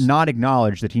What has has? not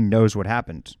acknowledged that he knows what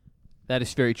happened, That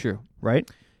is very true. right?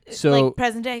 So like,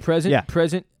 present day.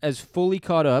 present as fully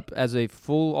caught up as a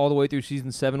full all the way through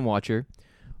season 7 watcher.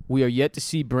 We are yet to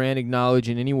see Bran acknowledge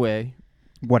in any way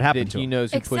What happened that to he him?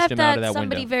 knows who pushed Except him out that of that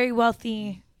somebody window. very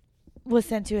wealthy was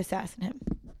sent to assassinate him.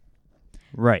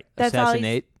 Right. That's all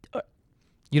Assassinate. or-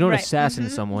 You don't Right. assassin Mhm.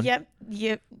 someone. Yep.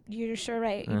 You're sure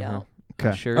right. You Uh-huh. know.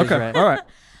 Okay. Sure is okay. right. All right.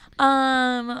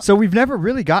 So we've never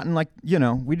really gotten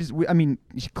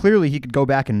clearly he could go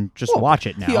back and just Well, watch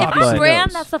it now. he If obviously I'm Bran,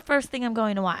 knows. that's the first thing I'm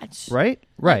going to watch. Right? Like,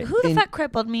 Right. who the And- fuck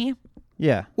crippled me?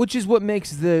 Yeah. Which is what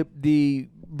makes the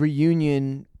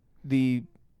reunion, the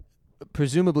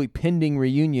presumably pending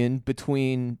reunion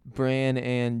between Bran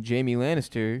and Jaime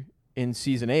Lannister in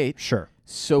season 8 Sure.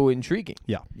 so intriguing.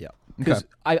 Yeah. Yeah. Because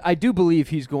I do believe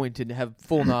he's going to have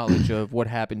full knowledge of what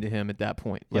happened to him at that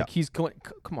point. Like Yeah. he's going,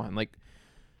 come on, like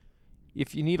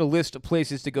if you need a list of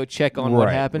places to go check on what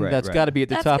Right, happened, right, that's right. got to be at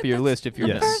the That's top good. of your That's list if you're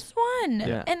the Yes. first one.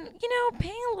 Yeah. And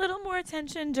paying a little more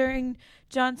attention during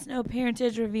Jon Snow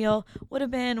parentage reveal would have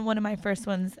been one of my first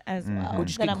ones as Mhm. well. Well,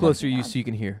 just that get I'm closer working you on. so you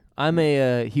can hear. I'm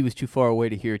a he was too far away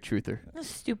to hear a truther. That's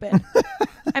stupid.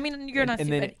 I mean, you're not And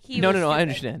stupid. then, no, I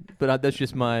understand, but that's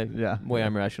just my Yeah. way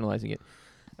I'm rationalizing it.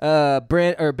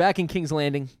 Back in King's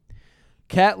Landing,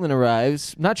 Catelyn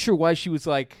arrives. Not sure why she was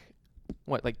like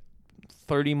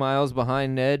 30 miles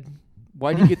behind Ned.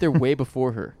 Why did he get there way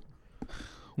before her?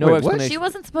 No Wait, what? explanation. She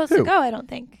wasn't supposed Who? to go, I don't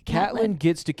think. Catelyn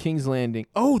gets to King's Landing.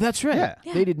 Oh, that's right. Yeah.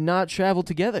 Yeah. They did not travel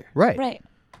together. Right. Right.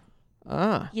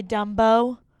 Ah, You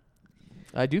Dumbo.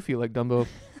 I do feel like Dumbo.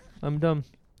 I'm dumb.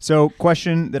 So,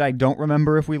 question that I don't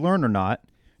remember if we learned or not.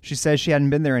 She says she hadn't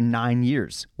been there in 9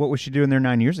 years. What was she doing there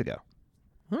 9 years ago?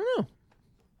 I don't know.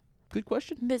 Good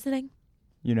question. Visiting.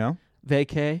 You know?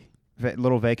 Vacay,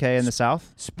 Little vacay in the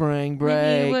South? spring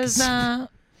break. Maybe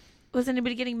was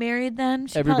anybody getting married then?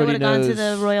 She Everybody probably would have gone to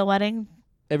knows- the royal wedding.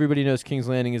 everybody knows King's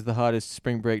Landing is the hottest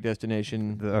spring break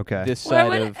destination. Okay. This Well,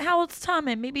 side of. how old's Tom?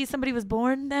 And maybe somebody was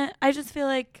born then. I just feel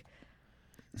like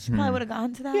she probably would have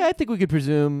gone to that. Yeah, I think we could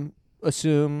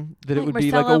assume that it Like would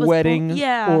be like Marcella a was wedding born-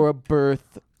 yeah. or a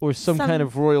birth or some kind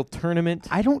of royal tournament.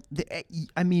 I don't.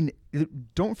 I mean,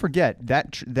 don't forget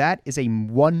that is a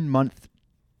 1 month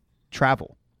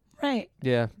travel. Right.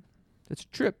 Yeah, that's a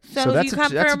trip. So, that's you a-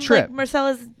 come that's a from trip. like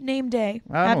Marcella's name day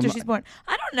I don't after know. she's born.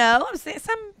 I don't know. I'm saying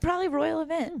some probably royal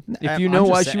event. If you know I'm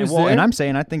why just she was saying, there, and I'm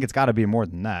saying I think it's got to be more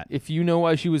than that. if you know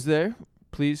why she was there,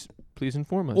 please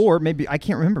inform us. Or maybe I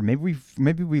can't remember.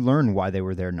 Maybe we learned why they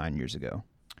were there 9 years ago.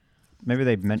 Maybe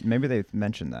they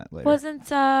mentioned that later. Wasn't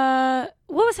what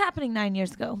was happening 9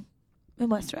 years ago in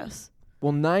Westeros?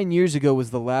 Well, 9 years ago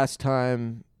was the last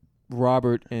time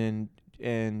Robert and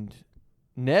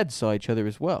Ned saw each other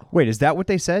as well. Wait, is that what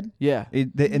they said? Yeah.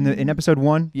 In episode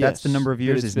 1? Yes. That's the number of That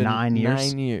years it's is been 9 years.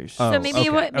 9 years. Oh, So maybe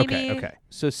okay, okay.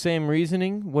 So same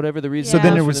reasoning, whatever the reason. So Yeah.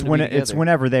 then was it for was them to when be it's together.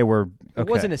 whenever they were. Okay. It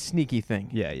wasn't a sneaky thing.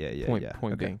 Yeah. Point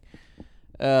okay.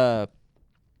 being.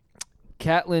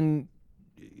 Catelyn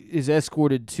is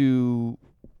escorted to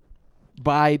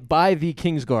by the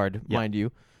Kingsguard, Yeah. mind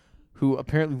you, who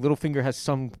apparently Littlefinger has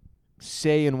some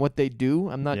say in what they do.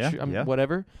 I'm not Yeah, sure. yeah.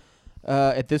 Whatever.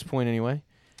 At this point, anyway,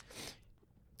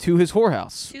 to his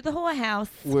whorehouse, To the whole house.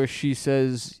 where she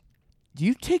says, "Do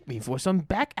you take me for some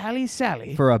back alley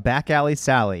Sally?" For a back alley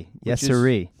Sally. Yes, Which is-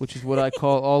 sirree. Which is what I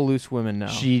call all loose women now.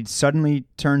 She suddenly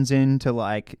turns into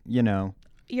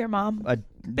Your mom. a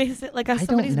Basically, like don't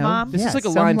somebody's know. mom. this yeah, is like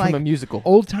a some, line like, from a musical.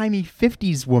 old timey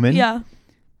 50s woman. Yeah.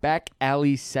 Back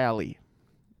alley Sally.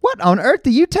 What on earth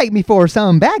do you take me for?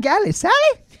 Some back alley Sally?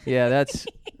 Yeah, that's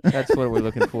what we're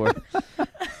looking for.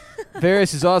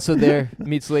 Varys is also there.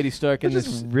 Meets Lady Stark in Which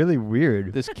is this really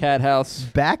weird. cat house.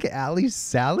 Back alley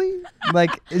Sally?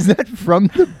 Like, is that from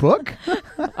the book?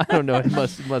 I don't know. It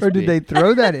must Or did be. they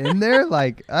throw that in there?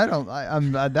 Like, I don't.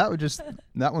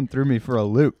 That one threw me for a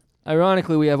loop.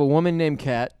 Ironically, we have a woman named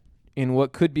Cat in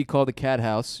what could be called a cat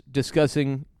house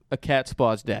discussing a cat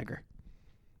spa's dagger.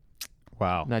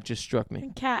 Wow. That just struck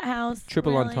me. Cat house.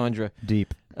 Triple really? entendre.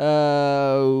 Deep.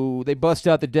 They bust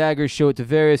out the dagger, show it to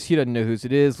Varys. He doesn't know whose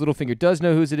it is. Littlefinger does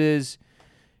know whose it is.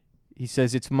 He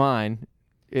says it's mine,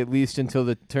 at least until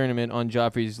the tournament on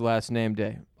Joffrey's last name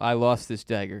day. I lost this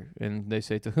dagger. And they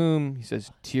say, to whom? He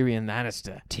says, Tyrion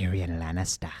Lannister. Tyrion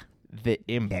Lannister. The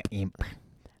imp. The imp.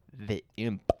 The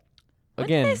imp. When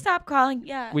did Again, they stop calling?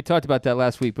 Yeah. we talked about that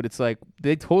last week, but it's like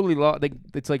they totally lost.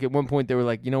 It's like at one point they were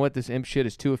like, you know what, this imp shit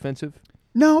is too offensive.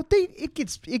 No, it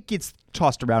gets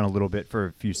tossed around a little bit for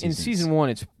a few seasons. In season 1,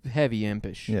 it's heavy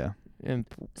impish. Yeah.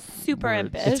 Imp. Super words.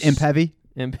 impish. It's imp heavy.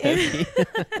 Imp heavy.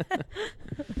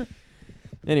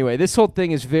 Anyway, this whole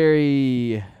thing is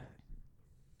very.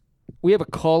 We have a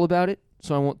call about it,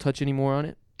 so I won't touch any more on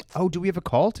it. Oh, do we have a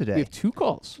call We today? have 2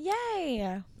 calls. Yay.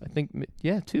 I think,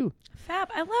 yeah, 2. Fab.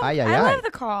 I love Aye, aye, I aye. love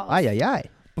the calls. Aye, aye, aye.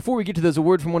 Before we get to those, a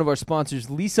word from one of our sponsors,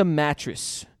 Leesa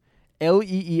Mattress.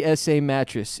 Leesa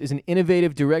Mattress is an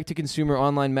innovative direct-to-consumer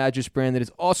online mattress brand that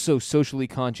is also socially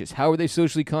conscious. How are they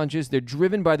socially conscious? They're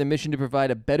driven by the mission to provide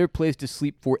a better place to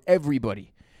sleep for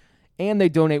everybody. And they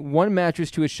donate 1 mattress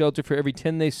to a shelter for every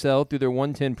 10 they sell through their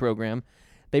 110 program.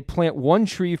 They plant 1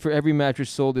 tree for every mattress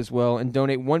sold as well and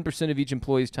donate 1% of each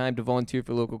employee's time to volunteer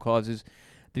for local causes.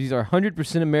 These are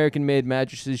 100% American-made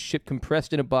mattresses shipped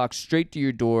compressed in a box straight to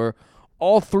your door.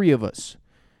 All 3 of us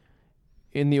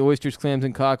in the Oysters, Clams,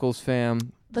 and Cockles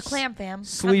fam The clam fam.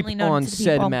 sleep commonly known on to the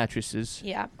said people. mattresses.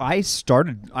 Yeah. I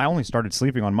only started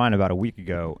sleeping on mine about a week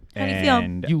ago. How do you feel?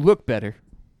 And You look better.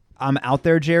 I'm out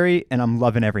there, Jerry, and I'm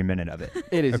loving every minute of it.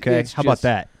 It is. Okay? It's How about just-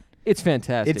 that? It's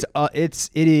fantastic.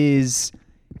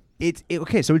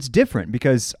 Okay, so it's different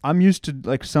because I'm used to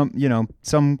like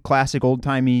some classic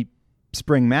old-timey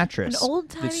spring An mattress.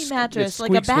 old-timey that mattress, like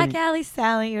a squeaks when- back alley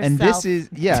Sally yourself. And this is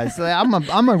it's like,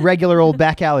 I'm a regular old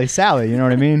back alley Sally, you know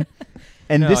what I mean?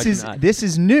 And No, this I do is not. this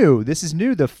is new. This is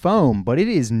new, the foam, but it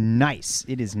is nice.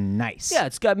 It is nice. Yeah,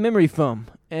 it's got memory foam,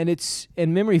 and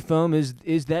memory foam is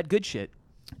that good shit.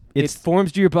 It It's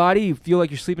forms to your body. You feel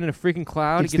like you're sleeping in a freaking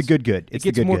cloud. it's it the gets, good. It It's the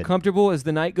gets good more good. comfortable as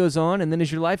the night goes on, and then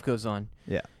as your life goes on.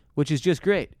 Yeah. Which is just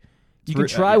great. You For- can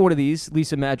try one of these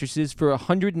Leesa mattresses for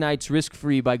 100 nights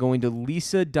risk-free by going to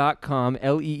leesa.com,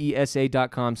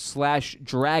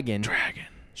 leesa.com/dragon. Dragon.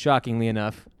 Shockingly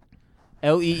enough,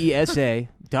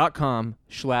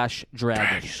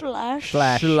 leesa.com/dragon.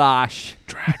 Slash.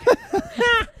 Dragon.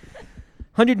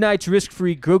 100 nights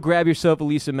risk-free. Go grab yourself a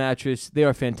Leesa mattress. They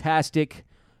are fantastic.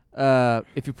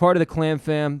 If you're part of the Clam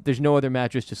fam, there's no other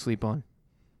mattress to sleep on.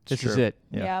 This is true. it.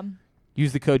 Yeah. Yeah.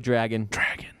 Use the code DRAGON.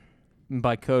 Dragon. And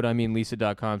by code, I mean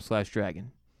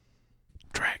leesa.com/dragon.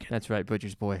 Dragon. That's right,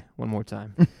 Butcher's boy. One more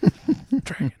time.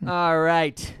 Dragon. All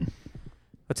right.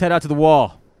 Let's head out to the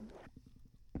wall,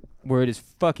 where it is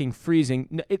fucking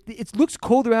freezing. It looks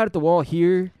colder out at the wall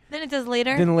here Then it does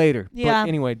later. than later. Yeah. But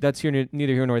anyway, that's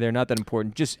neither here nor there. Not that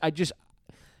important.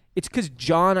 It's because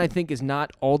John, I think, is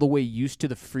not all the way used to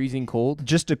the freezing cold.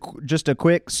 Just a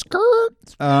quick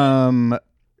skirt. I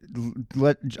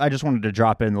just wanted to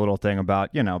drop in a little thing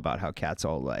about how Cat's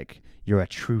all like, you're a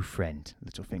true friend,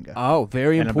 Littlefinger. Oh,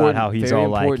 very and important. about how he's very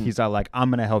all important. like, I'm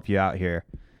gonna help you out here.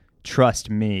 Trust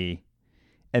me.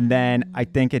 And then I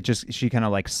think she kind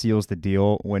of like seals the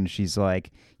deal when she's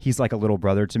like, he's like a little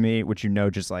brother to me, which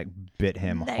just like bit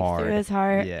him Next hard. through his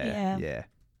heart. Yeah.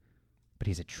 But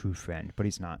he's a true friend, but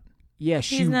he's not. Yeah,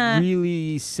 she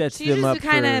really sets She them up just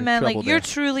kind for of meant like, trouble you're there.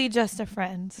 truly just a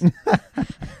friend.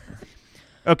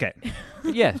 Okay.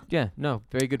 Yeah, no,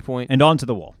 very good point. And on to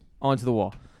the wall. Onto the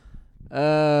wall.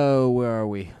 Oh, where are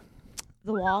we?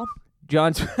 The wall.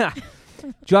 Jon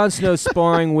Snow's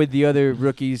sparring with the other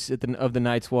rookies of the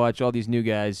Night's Watch, all these new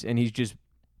guys, and he's just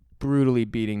brutally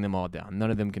beating them all down.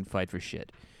 None of them can fight for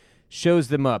shit. Shows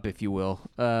them up, if you will.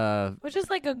 Which is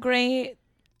like a great,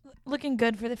 looking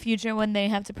good for the future when they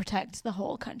have to protect the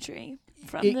whole country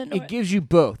from the North. It gives you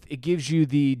both. It gives you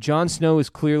the Jon Snow is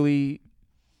clearly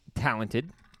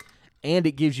talented, and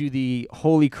it gives you the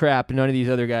holy crap, none of these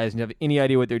other guys have any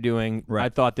idea what they're doing. Right. I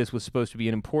thought this was supposed to be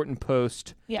an important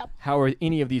post. Yeah. How are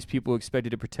any of these people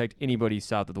expected to protect anybody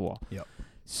south of the wall? Yep.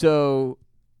 So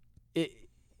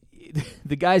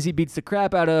the guys he beats the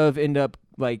crap out of end up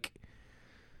like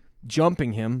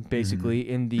jumping him basically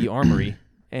in the armory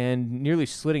and nearly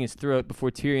slitting his throat before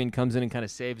Tyrion comes in and kind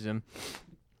of saves him.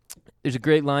 There's a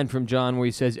great line from Jon where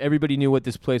he says, "Everybody knew what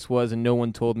this place was and no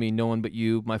one told me, no one but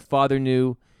you. My father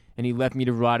knew and he left me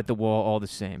to rot at the wall all the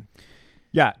same."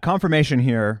 Yeah, confirmation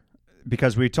here,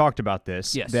 because we talked about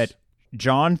this, Yes. that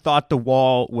Jon thought the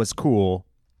wall was cool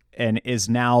and is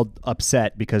now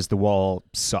upset because the wall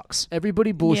sucks.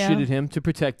 Everybody bullshitted him to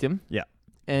protect him. Yeah.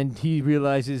 And he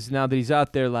realizes now that he's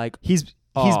out there like, He's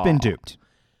been duped.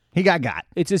 He got.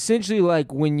 it's essentially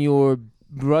like when you're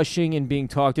rushing and being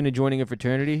talked into joining a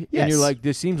fraternity, Yes. and you're like,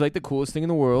 this seems like the coolest thing in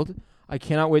the world. I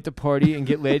cannot wait to party and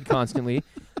get laid constantly.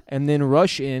 And then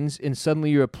rush ends, and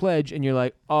suddenly you're a pledge, and you're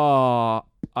like,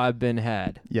 I've been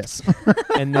had. Yes.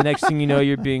 And the next thing you know,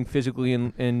 you're being physically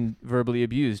and verbally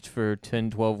abused for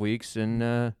 10, 12 weeks,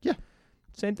 and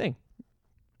same thing.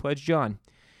 Pledge John.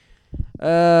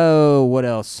 Oh, what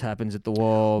else happens at the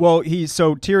wall? Well,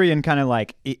 Tyrion kind of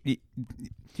like...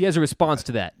 He has a response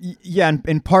to that. Yeah,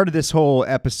 and part of this whole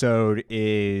episode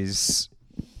is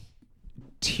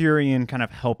Tyrion kind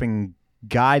of helping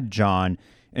guide Jon,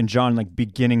 and Jon like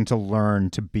beginning to learn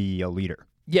to be a leader.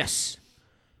 Yes.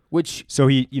 Which... So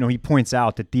he points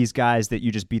out that these guys that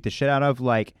you just beat the shit out of,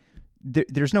 like,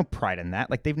 there's no pride in that.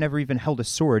 Like, they've never even held a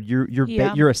sword.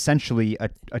 You're essentially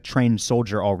a trained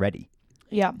soldier already.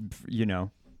 Yeah. You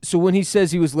know. So when he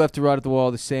says he was left to rot at the wall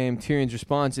the same, Tyrion's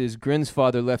response is, Gren's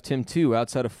father left him too,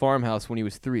 outside a farmhouse when he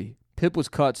was 3. Pip was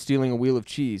caught stealing a wheel of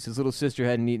cheese. His little sister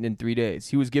hadn't eaten in 3 days.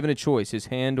 He was given a choice, his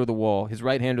hand or the wall, his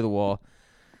right hand or the wall.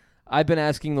 I've been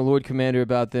asking the Lord Commander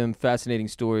about them. Fascinating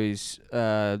stories.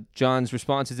 Jon's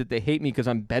response is that they hate me because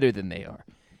I'm better than they are.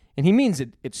 And he means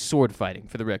it's sword fighting,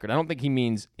 for the record. I don't think he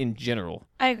means in general.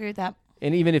 I agree with that.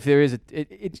 And even if there is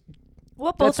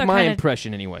Well, both that's are my kind of...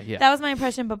 impression anyway. Yeah. That was my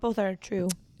impression, but both are true.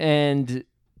 And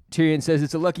Tyrion says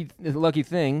it's a lucky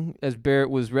thing, as Barrett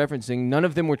was referencing. None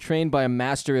of them were trained by a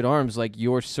master at arms like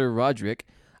your Sir Roderick.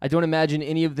 I don't imagine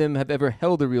any of them have ever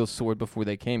held a real sword before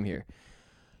they came here.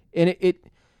 And it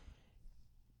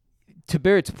to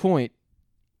Barrett's point,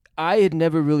 I had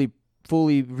never really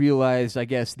fully realized, I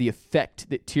guess, the effect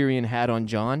that Tyrion had on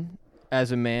Jon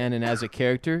as a man and as a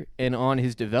character and on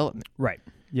his development. Right.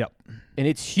 Yep. And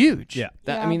it's huge. Yeah.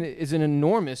 I mean, it's an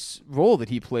enormous role that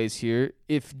he plays here.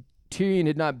 If Tyrion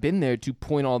had not been there to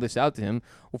point all this out to him,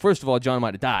 well, first of all, Jon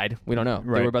might have died. We don't know.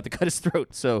 Right. They were about to cut his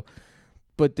throat. So,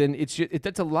 but then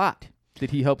that's a lot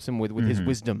that he helps him with his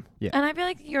wisdom. Yeah. And I feel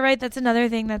like you're right. That's another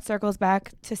thing that circles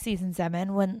back to season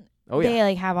 7 when they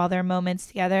like have all their moments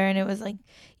together. And it was like,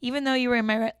 even though you were in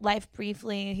my life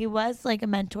briefly, he was like a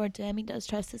mentor to him. He does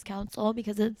trust his counsel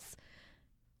because it's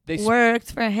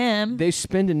worked for him. They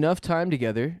spend enough time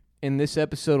together in this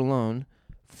episode alone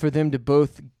for them to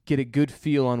both get a good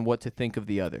feel on what to think of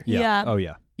the other. Yeah. Oh,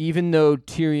 yeah. Even though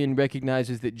Tyrion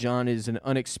recognizes that Jon is an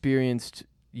unexperienced,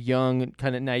 young,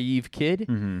 kind of naive kid,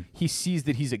 he sees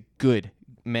that he's a good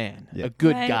man, a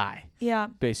good guy,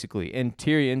 basically. And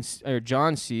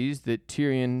Jon sees that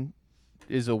Tyrion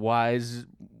is a wise,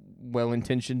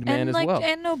 well-intentioned man as well.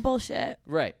 And no bullshit.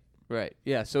 Right.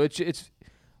 Yeah. So it's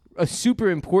a super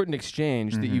important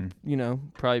exchange that you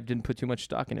probably didn't put too much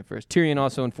stock in at first. Tyrion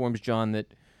also informs Jon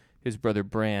that his brother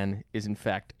Bran is in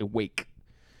fact awake.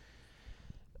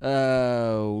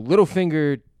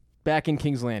 Littlefinger, back in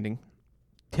King's Landing,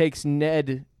 takes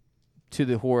Ned to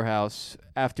the whorehouse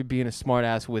after being a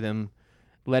smartass with him,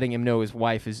 letting him know his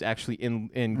wife is actually in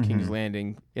King's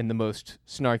Landing in the most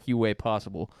snarky way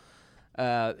possible.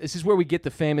 This is where we get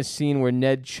the famous scene where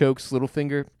Ned chokes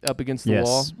Littlefinger up against the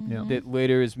wall. Yeah. That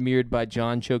later is mirrored by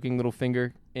Jon choking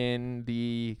Littlefinger in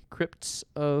the crypts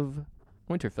of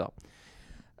Winterfell.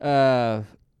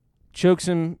 Chokes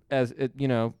him as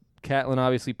Catelyn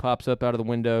obviously pops up out of the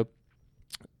window,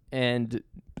 and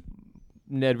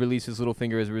Ned releases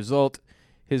Littlefinger as a result.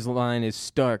 His line is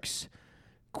Stark's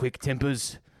quick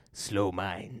tempers, slow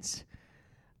minds.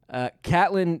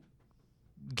 Catelyn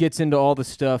gets into all the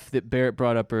stuff that Barrett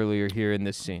brought up earlier here in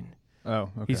this scene. Oh,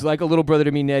 okay. He's like a little brother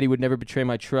to me, Ned. He would never betray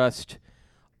my trust.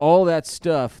 All that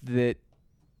stuff that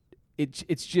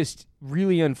it's just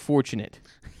really unfortunate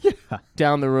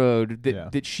down the road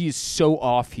that she is so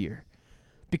off here.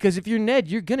 Because if you're Ned,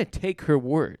 you're going to take her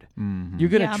word. Mm-hmm. You're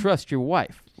going to trust your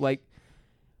wife. Like,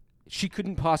 she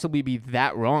couldn't possibly be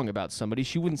that wrong about somebody.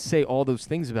 She wouldn't say all those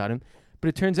things about him. But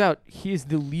it turns out he is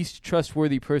the least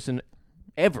trustworthy person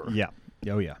ever. Yeah.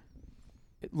 Oh, yeah.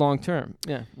 Long term.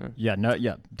 Yeah. Yeah, no,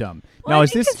 yeah, dumb. Well, now, I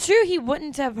is think this... it's true he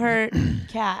wouldn't have hurt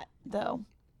Kat, though.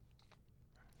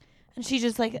 And she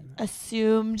just,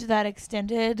 assumed that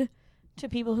extended to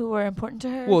people who were important to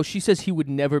her. Well, she says he would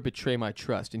never betray my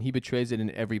trust, and he betrays it in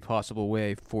every possible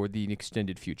way for the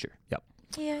extended future. Yep.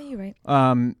 Yeah, you're right.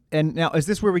 And now, is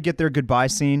this where we get their goodbye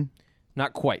scene?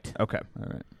 Not quite. Okay, all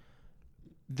right.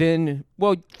 Then,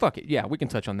 well, fuck it. Yeah, we can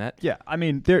touch on that. Yeah, I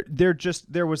mean, there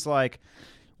was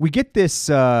we get this,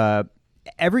 there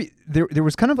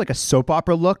was kind of like a soap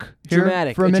opera look here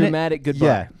Dramatic. for a minute. Dramatic goodbye.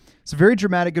 Yeah. It's a very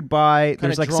dramatic goodbye.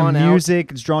 Kinda There's some drawn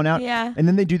music. It's drawn out. Yeah. And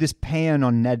then they do this pan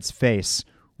on Ned's face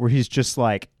where he's just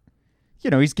like,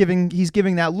 he's giving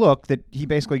that look that he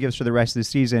basically gives for the rest of the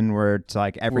season where it's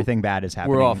like everything bad is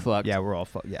happening. We're all fucked. Yeah, we're all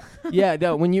fucked. Yeah. Yeah,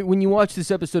 no, when you watch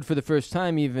this episode for the first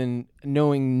time, even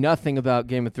knowing nothing about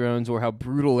Game of Thrones or how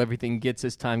brutal everything gets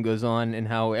as time goes on and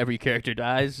how every character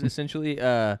dies, essentially,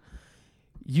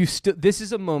 this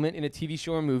is a moment in a TV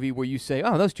show or movie where you say,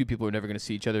 "Oh, those two people are never going to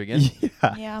see each other again."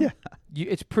 Yeah.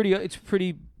 It's pretty.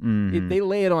 Mm-hmm. They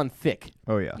lay it on thick.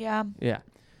 Oh yeah. Yeah. Yeah.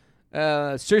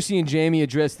 Cersei and Jaime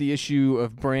address the issue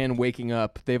of Bran waking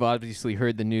up. They've obviously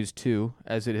heard the news too,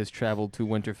 as it has traveled to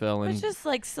Winterfell. And Which just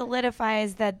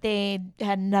solidifies that they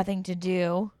had nothing to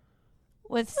do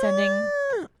with sending.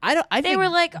 They were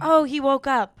like, "Oh, he woke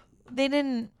up." They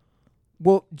didn't.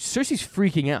 Well, Cersei's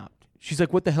freaking out. She's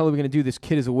like, "What the hell are we gonna do? This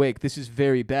kid is awake. This is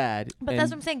very bad." But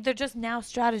that's what I'm saying. They're just now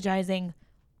strategizing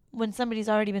when somebody's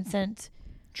already been sent.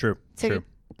 True.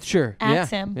 Sure. Axe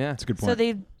him. Yeah. That's a good point. So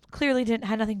they clearly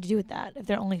had nothing to do with that. If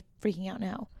they're only freaking out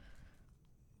now.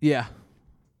 Yeah.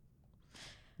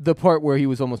 The part where he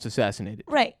was almost assassinated.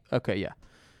 Right. Okay. Yeah.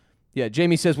 Yeah.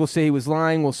 Jaime says we'll say he was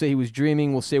lying. We'll say he was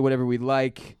dreaming. We'll say whatever we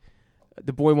like.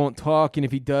 The boy won't talk, and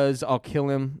if he does, I'll kill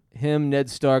him. Him, Ned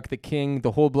Stark, the king,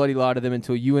 the whole bloody lot of them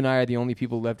until you and I are the only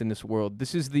people left in this world.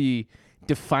 This is the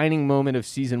defining moment of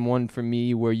season 1 for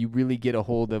me where you really get a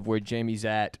hold of where Jaime's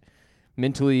at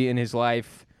mentally in his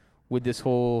life with this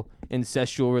whole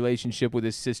incestual relationship with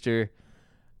his sister.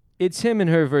 It's him and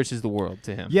her versus the world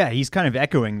to him. Yeah, he's kind of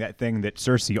echoing that thing that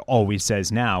Cersei always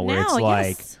says now, where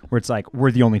Yes. it's like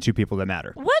we're the only two people that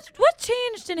matter. What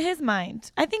changed in his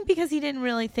mind? I think because he didn't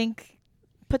really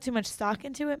put too much stock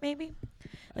into it, maybe.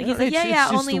 Like he's like, It's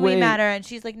just only the we way- matter, and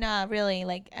she's like, nah, really,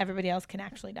 like everybody else can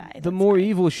actually die. The That's more fine.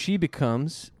 evil she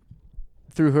becomes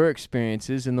through her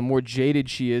experiences and the more jaded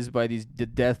she is by the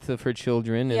death of her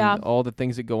children and Yeah. all the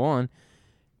things that go on,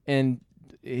 and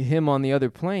him on the other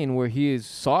plane where he is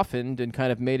softened and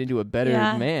kind of made into a better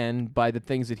Yeah. man by the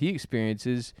things that he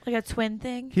experiences. like a twin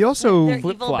thing. He also Their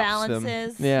evil flip-flops them.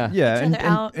 balances. Yeah. Yeah, each and, other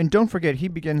out. and don't forget, he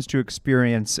begins to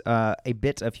experience a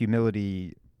bit of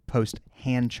humility post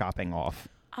hand chopping off,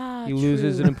 Ah, He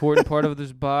loses true. an important part of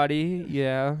his body.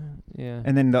 Yeah.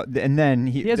 and then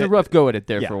He has a rough go at it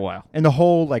there yeah. for a while. And the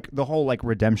whole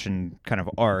redemption kind of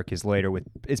arc is later with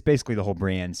it's basically the whole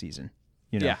Brienne season.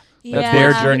 You know, Yeah. Yeah.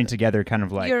 their journey together, kind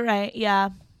of like You're right.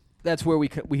 Yeah. That's where we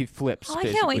flips. Oh, I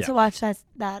can't basically. wait to watch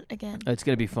that again. It's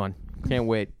going to be fun. Can't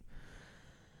wait.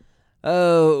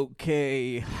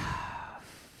 Okay.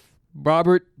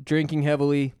 Robert, drinking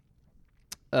heavily,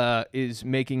 is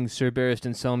making Sir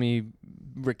Barristan Selmy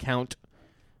recount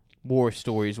war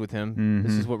stories with him.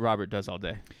 This is what Robert does all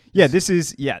day. Yeah, this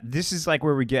is like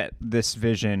where we get this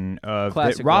vision of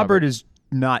Classic that Robert Robert. is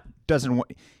not doesn't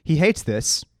want, he hates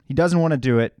this. He doesn't want to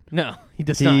do it. No, he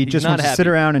does not. He He's just not wants to happy. sit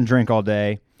around and drink all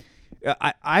day.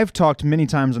 I've talked many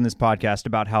times on this podcast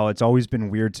about how it's always been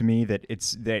weird to me that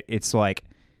it's like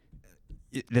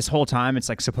this whole time it's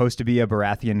like supposed to be a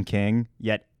Baratheon king,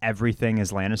 yet everything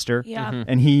is Lannister. Yeah. Mhm.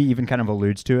 And he even kind of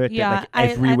alludes to it. Yeah, that like I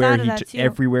everywhere thought of that too.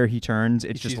 everywhere he turns,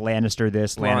 it's She's just Lannister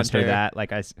this, blonde Lannister hair. that.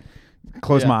 Like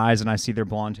close Yeah. my eyes and I see their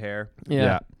blonde hair.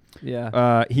 Yeah.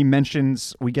 He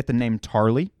mentions we get the name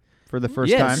Tarly for the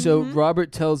first Yeah, time. so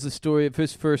Robert tells the story of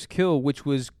his first kill, which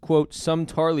was, quote, some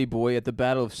Tarly boy at the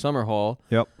Battle of Summerhall.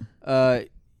 Yep.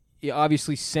 Yeah,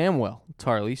 obviously Samwell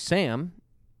Tarly, Sam,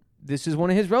 this is one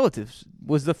of his relatives,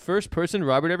 was the first person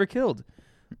Robert ever killed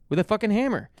with a fucking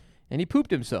hammer. And he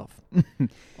pooped himself.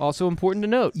 Also important to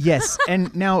note. Yes,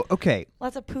 and now, okay,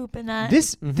 Lots of poop in that.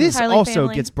 this Tarly also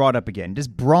family. gets brought up again. Does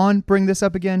Braun bring this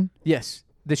up again? Yes.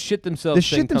 The shit themselves The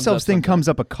thing shit themselves thing comes comes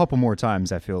up a couple more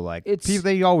times, I feel like. It's-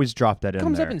 They always drop that in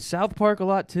comes there. up in South Park a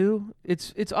lot too.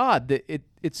 It's odd that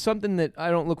it's something that I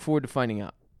don't look forward to finding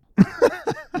out.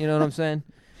 You know what I'm saying?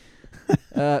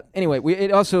 Anyway,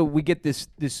 we get this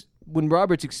when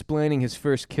Robert's explaining his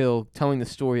first kill, telling the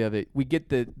story of it. We get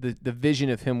the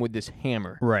vision of him with this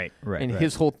hammer, right. and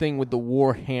his whole thing with the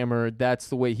war hammer. That's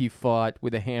the way he fought,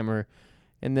 with a hammer.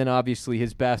 And then obviously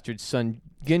his bastard son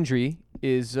Gendry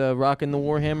is rocking the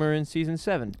war hammer in season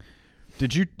 7.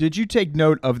 Did you take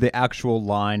note of the actual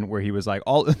line where he was like,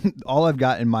 all I've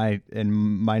got in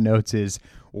my notes is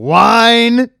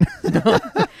wine?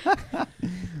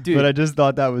 Dude. But I just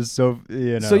thought that was so,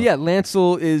 So yeah,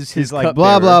 Lancel is his he's like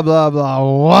cupbearer. blah blah blah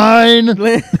blah wine.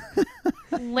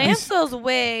 Lancel's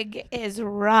wig is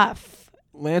rough.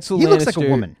 Lancel He Lannister, looks like a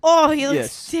woman. Oh, he looks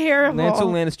Yes. terrible.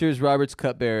 Lancel Lannister is Robert's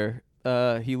cupbearer.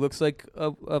 He looks like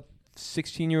a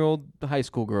 16-year-old high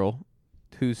school girl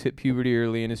who's hit puberty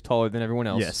early and is taller than everyone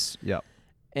else. Yes. Yep.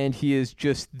 And he is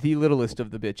just the littlest of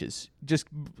the bitches.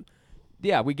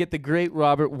 Yeah, we get the great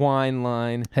Robert Wine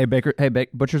line, Hey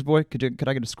Butcher's boy, could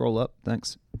I get a scroll up?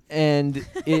 Thanks. and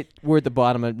we're at the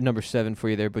bottom of number 7 for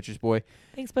you there, Butcher's boy.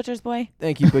 Thanks, Butcher's boy.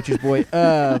 Thank you, Butcher's boy.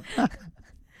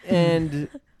 And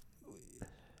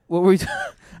what were we?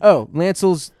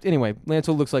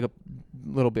 Lancel looks like a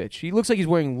little bitch. He looks like he's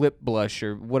wearing lip blush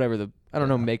or whatever I don't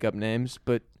know makeup names,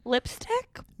 but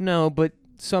Lipstick? no, but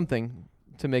something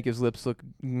to make his lips look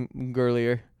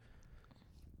girlier.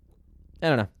 I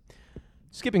don't know.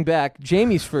 Skipping back,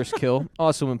 Jaime's first kill,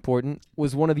 also important,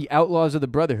 was one of the outlaws of the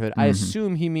Brotherhood. I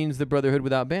assume he means the Brotherhood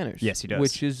without banners. Yes, he does.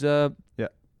 Which is a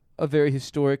very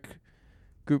historic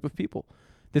group of people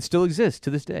that still exists to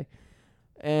this day.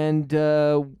 And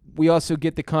we also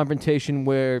get the confrontation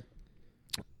where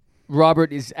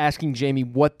Robert is asking Jaime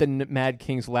what the Mad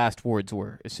King's last words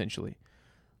were, essentially.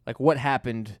 Like, what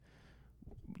happened,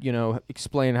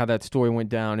 explain how that story went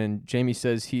down. And Jaime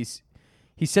says he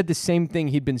said the same thing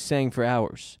he'd been saying for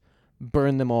hours.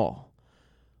 Burn them all.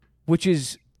 Which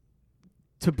is,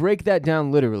 to break that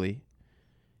down literally,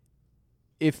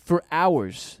 if for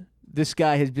hours this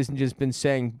guy has just been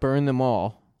saying, burn them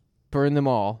all, burn them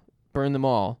all, burn them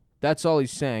all, that's all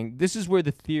he's saying. This is where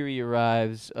the theory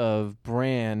arrives of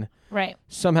Bran Right.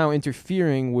 somehow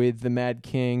interfering with the Mad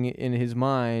King in his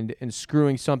mind and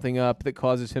screwing something up that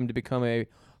causes him to become a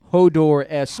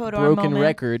Hodor-esque Hodor broken moment.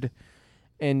 record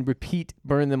and repeat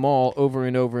burn them all over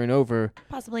and over and over.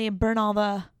 Possibly burn all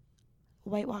the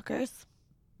White Walkers.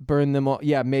 Burn them all.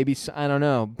 Yeah, maybe. I don't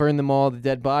know. Burn them all, the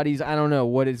dead bodies. I don't know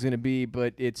what it's going to be,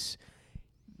 but it's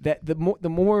that the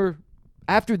more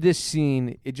after this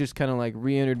scene, it just kind of like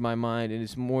re-entered my mind and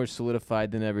it's more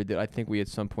solidified than ever that I think we at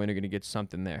some point are going to get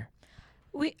something there.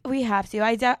 We have to.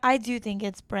 I do think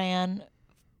it's Bran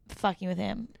fucking with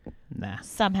him Nah.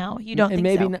 somehow. You don't and think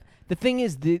maybe so? not. The thing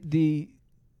is,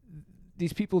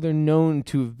 these people, they're known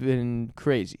to have been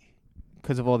crazy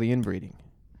because of all the inbreeding.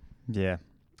 Yeah.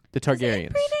 The Does Targaryens.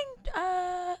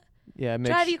 inbreeding, Yeah, it makes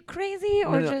drive you crazy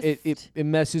or no, just it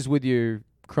messes with your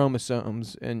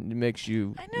chromosomes and it makes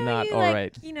you I know not you all like,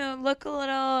 right. look a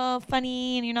little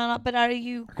funny and you're not, but are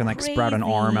you Or can like sprout an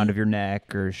arm out of your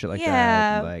neck or shit like that.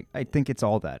 Yeah. Like I think it's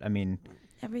all that. I mean,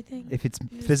 everything? if it's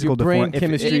physical Your brain deformity,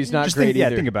 chemistry is not just great think, yeah,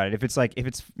 either. think about it. If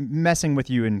it's messing with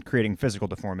you and creating physical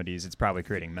deformities, it's probably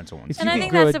creating mental ones. If And you I can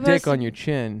think grow that's a supposed dick to- on your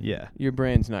chin, Yeah. your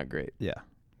brain's not great. Yeah.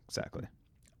 Exactly.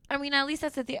 I mean, at least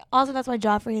that's the also that's why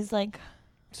Joffrey is like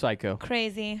Psycho.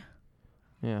 crazy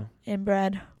Yeah.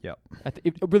 inbred.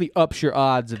 It really ups your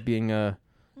odds of being not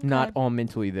Okay. all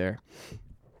mentally there.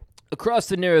 Across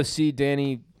the narrow sea,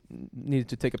 Dany needs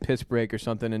to take a piss break or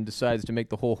something and decides to make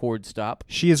the whole horde stop.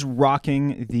 She is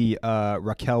rocking the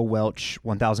Raquel Welch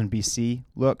 1000 BC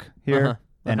look here.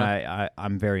 and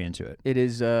I'm very into it. It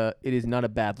is not a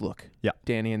bad look. Yeah.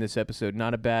 Danny in this episode,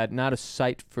 not a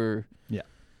sight for. Yeah.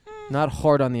 Not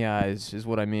hard on the eyes is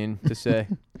what I mean to say.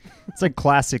 It's like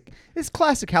classic. It's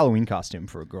classic Halloween costume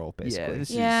for a girl, basically. this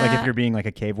Yeah. Like if you're being like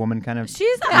a cave woman kind of.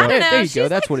 She's, I don't know. There you she's go.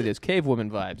 That's like, what it is. Cave woman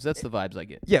vibes. That's the vibes I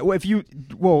get. Yeah,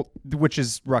 well, which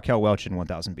is Raquel Welch in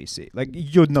 1000 BC. Like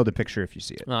you'll know the picture if you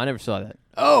see it. No, I never saw that.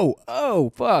 Oh,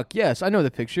 fuck. Yes, I know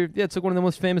the picture. Yeah, it's like one of the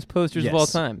most famous posters of all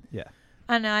time. Yeah.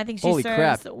 I don't know. I think she Holy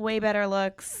serves crap. way better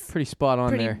looks. Pretty spot on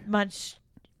Pretty there. much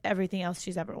everything else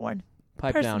she's ever worn.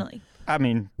 Pipe down. Personally. I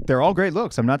mean, they're all great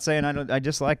looks. I'm not saying I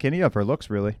dislike any of her looks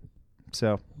really.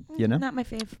 So, you know. Not my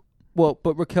fave. Well,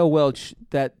 but Raquel Welch,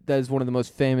 that is one of the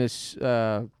most famous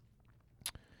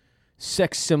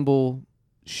sex symbol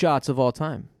shots of all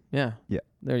time. Yeah. Yeah.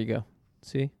 There you go.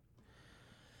 See?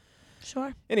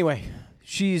 Sure. Anyway,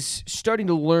 she's starting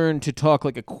to learn to talk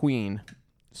like a queen,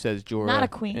 says Jorah. Not a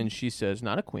queen. And she says,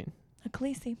 not a queen. A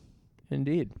Khaleesi.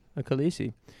 Indeed. A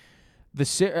Khaleesi.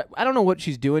 I don't know what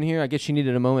she's doing here. I guess she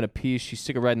needed a moment of peace. She's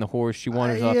sick of riding the horse. She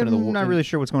wanders off into the I'm not really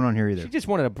sure what's going on here either. She just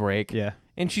wanted a break. Yeah.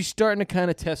 And she's starting to kind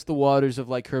of test the waters of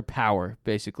like her power,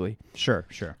 basically. Sure.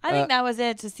 I think that was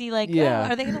it to see like,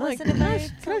 Yeah. are they going to Like, listen to my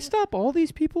can I stop all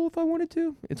these people if I wanted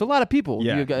to? It's a lot of people.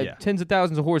 Yeah, You got yeah. tens of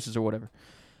thousands of horses or whatever.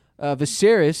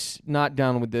 Viserys, not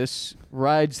down with this,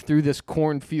 rides through this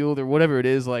cornfield or whatever it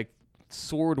is, like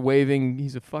sword waving.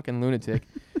 He's a fucking lunatic.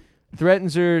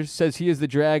 Threatens her, says he is the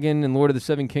dragon and Lord of the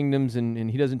Seven Kingdoms, and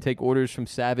he doesn't take orders from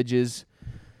savages.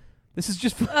 This is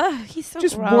just he's so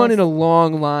just gross. one in a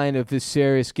long line of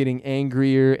Viserys getting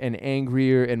angrier and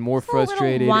angrier and more He's a little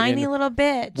frustrated. whiny and, little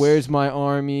bitch. where's my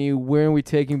army? Where are we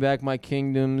taking back my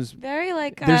kingdoms? Very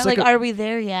like, There's like a- are we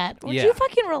there yet? Would Yeah. you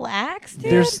fucking relax,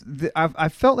 dude? There's I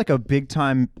felt like a big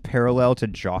time parallel to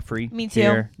Joffrey. Me too.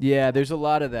 Here, Yeah, there's a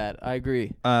lot of that. I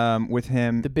agree. with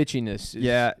him. The bitchiness. Is,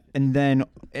 Yeah, and then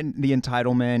the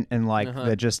entitlement and like Uh-huh.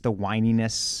 the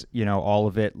whininess, all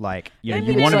of it. Like I you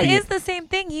mean, want it to be is the same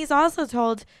thing. He's also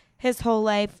told his whole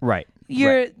life, right.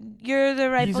 you're the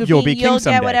rightful You'll king. be king You'll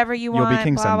someday. get whatever you You'll want. be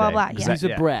king blah blah someday. blah. Exactly. Yeah. He's a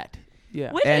Yeah. brat.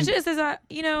 Yeah. Which And-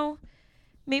 is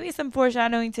maybe some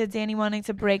foreshadowing to Danny wanting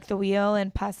to break the wheel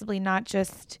and possibly not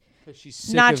just She's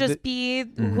sick be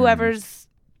Mhm. whoever's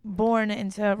born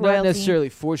into royalty. not necessarily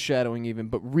foreshadowing even,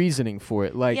 but reasoning for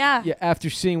it. Like, Yeah. after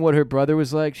seeing what her brother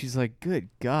was like, she's like, good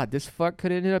God, this fuck could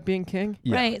have ended up being king?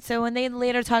 Yeah. Right. So when they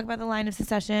later talk about the line of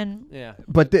succession, Yeah.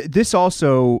 But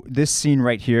this scene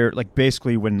right here, like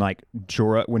basically when like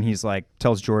Jorah, when he's like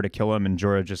tells Jorah to kill him, and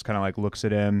Jorah just kind of like looks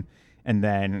at him, and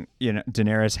then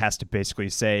Daenerys has to basically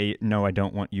say, no, I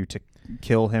don't want you to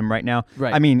kill him right now.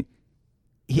 Right. I mean,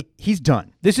 he's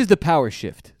done. This is the power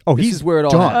shift. Oh, this he's is where it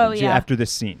all done happens. Oh, yeah. after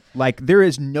this scene. Like there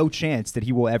is no chance that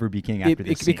he will ever be king after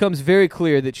this It scene. becomes very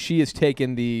clear that she has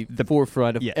taken the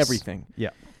forefront of Yes. everything.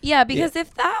 yeah, because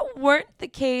if that weren't the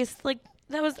case, like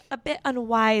that was a bit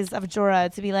unwise of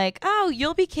Jorah to be like, oh,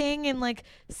 you'll be king in like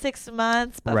 6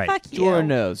 months, but Right. fuck you. Jorah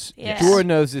knows. Yeah. Jorah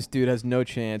knows this dude has no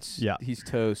chance. Yeah. He's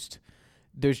toast.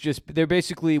 They're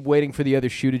basically waiting for the other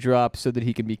shoe to drop so that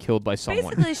he can be killed by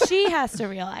someone. Basically, she has to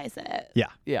realize it. Yeah.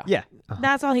 Yeah. Yeah.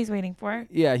 That's all he's waiting for.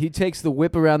 Yeah, he takes the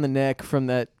whip around the neck from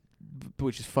that,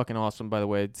 which is fucking awesome, by the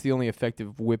way. It's the only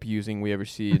effective whip using we ever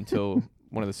see until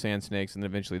one of the sand snakes, and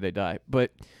then eventually they die.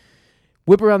 But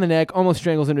whip around the neck, almost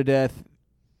strangles him to death.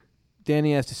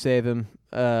 Danny has to save him.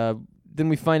 Then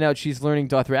we find out she's learning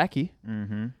Dothraki.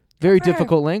 Mm-hmm. Very For her.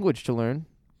 difficult language to learn,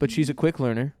 but she's a quick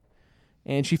learner.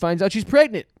 And she finds out she's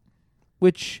pregnant,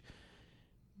 which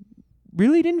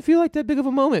really didn't feel like that big of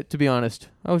a moment, to be honest.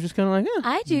 I was just kind of like,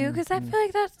 I do, because I feel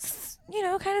like that's,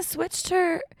 kind of switched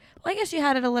her. Well, I guess she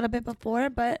had it a little bit before,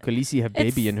 but Khaleesi have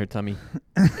baby in her tummy.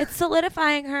 it's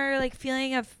solidifying her, like,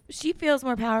 feeling of, she feels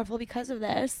more powerful because of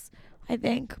this, I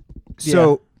think.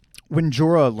 So when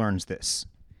Jorah learns this,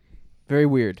 Very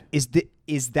weird. is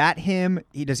that him?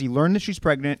 Does he learn that she's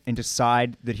pregnant and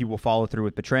decide that he will follow through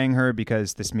with betraying her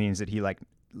because this means that he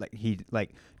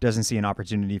doesn't see an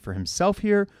opportunity for himself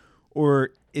here,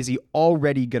 or is he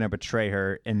already gonna betray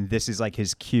her and this is like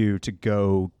his cue to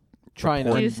go Trying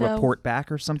Do to. so. report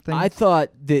back or something? I thought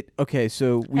that, okay,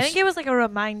 so I think it was like a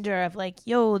reminder of, like,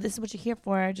 yo, this is what you're here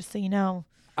for, just so you know.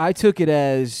 I took it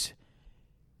as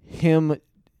him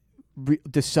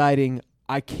deciding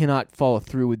I cannot follow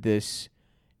through with this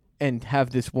and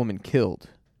have this woman killed.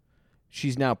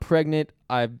 She's now pregnant.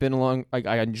 I've been along.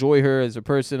 I enjoy her as a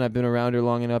person. I've been around her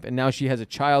long enough, and now she has a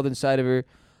child inside of her.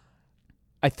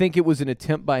 I think it was an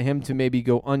attempt by him to maybe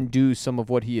go undo some of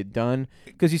what he had done,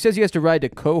 because he says he has to ride to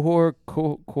Qohor,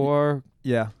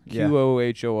 yeah.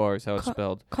 Qohor is how it's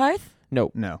spelled. Karth?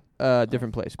 No, No.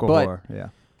 different place. Qohor, yeah.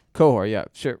 Kohor, yeah,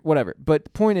 sure, whatever. But the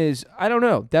point is, I don't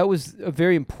know. That was a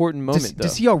very important moment, though.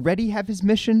 Does he already have his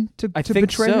mission to think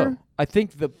betray so. her? I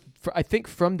think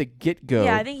from the get-go.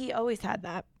 Yeah, I think he always had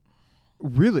that.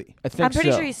 Really? I think I'm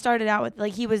pretty so. sure he started out with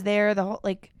like he was there the whole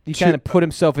like. He kind of put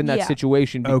himself in that Yeah.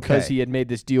 situation because Okay. he had made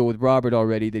this deal with Robert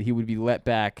already that he would be let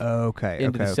back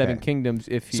into the Seven Kingdoms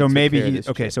if he. So took maybe care of he. this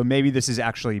Okay, chick. so maybe this is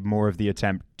actually more of the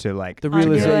attempt to like the Undo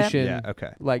it. realization. Yeah.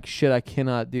 Okay. Like shit, I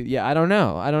cannot do. Yeah, I don't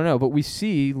know. But we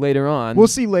see later on. We'll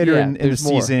see later yeah, in the there's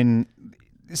more. season.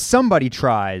 Somebody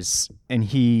tries and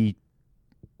he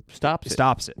Stops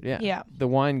it. it. Yeah. Yeah. The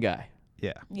wine guy.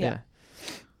 Yeah. Yeah.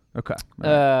 Okay.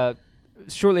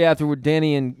 Shortly afterward,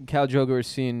 Danny and Khal Drogo are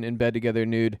seen in bed together,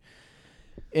 nude,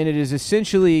 and it is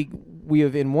essentially we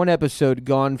have in one episode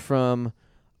gone from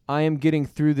I am getting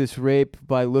through this rape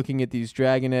by looking at these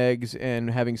dragon eggs and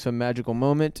having some magical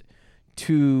moment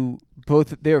to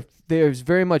both there's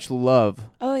very much love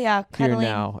Oh yeah, here cuddling.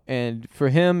 now, and for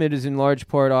him it is in large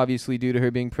part obviously due to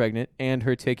her being pregnant and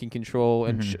her taking control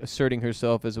and asserting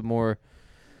herself as a more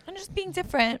And just being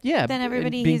different. yeah Than and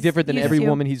everybody. being he's different than used every to.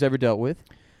 woman he's ever dealt with.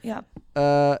 Yeah.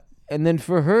 And then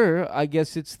for her, I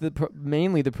guess it's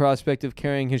mainly the prospect of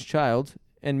carrying his child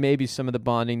and maybe some of the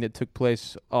bonding that took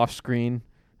place off screen.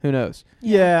 Who knows?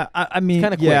 Yeah. I mean,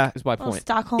 Kind of quick yeah. is my Well, point.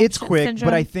 Stockholm It's quick, syndrome.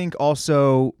 but I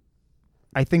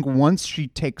think once she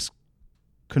takes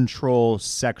control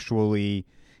sexually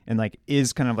and like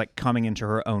is kind of like coming into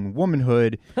her own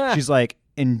womanhood, she's like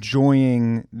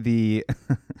enjoying the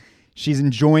she's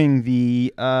enjoying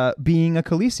the being a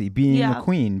Khaleesi, being Yeah. a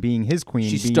queen, being his queen.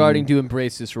 She's being starting to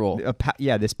embrace this role.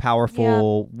 this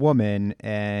powerful woman,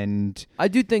 and I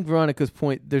do think Veronica's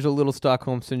point, there's a little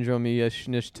Stockholm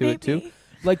syndrome-ishness to it too. Maybe.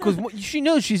 Like, because she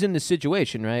knows she's in this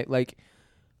situation, right? Like,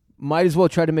 might as well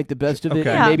try to make the best of it. Okay.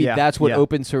 And Yeah. maybe Yeah. that's what Yeah.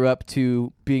 opens her up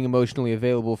to being emotionally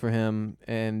available for him.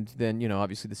 And then,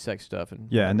 obviously the sex stuff.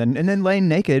 And and then laying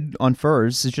naked on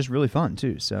furs is just really fun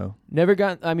too. So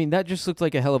that just looked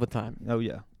like a hell of a time. oh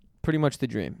yeah, Pretty much the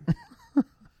dream.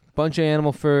 Bunch of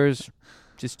animal furs,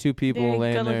 just two people Very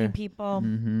laying good-looking there, people.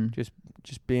 mm-hmm.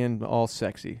 just being all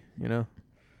sexy,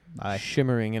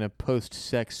 shimmering in a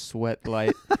post-sex sweat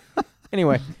light.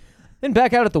 Anyway, then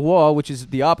back out at the wall, which is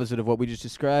the opposite of what we just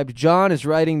described. John is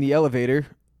riding the elevator.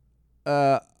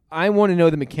 I want to know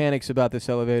the mechanics about this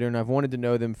elevator, and I've wanted to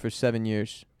know them for 7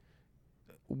 years.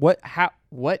 What?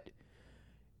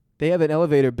 They have an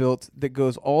elevator built that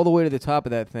goes all the way to the top of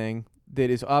that thing that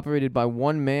is operated by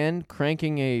one man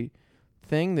cranking a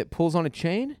thing that pulls on a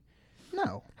chain?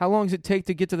 No, How long does it take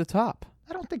to get to the top?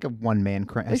 I don't think a one man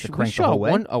has to We crank the saw whole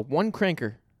way. one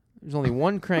cranker. There's only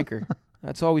one cranker.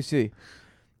 That's all we see.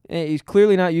 And he's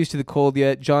clearly not used to the cold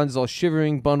yet. John's all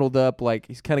shivering, bundled up, like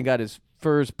he's kind of got his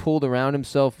furs pulled around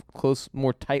himself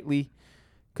more tightly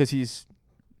because he's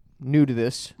new to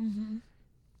this. Mm-hmm.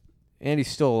 And he's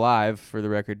still alive, for the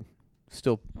record.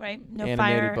 Still Right. No Animated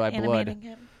fire by blood. animating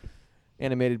him.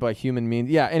 animated by human means.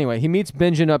 Yeah, anyway, he meets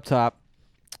Benjen up top.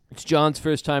 It's John's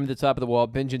first time at the top of the wall.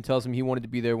 Benjen tells him he wanted to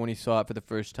be there when he saw it for the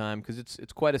first time because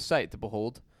it's quite a sight to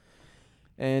behold.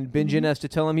 And Benjen has to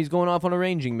tell him he's going off on a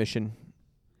ranging mission,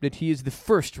 that he is the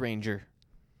first ranger.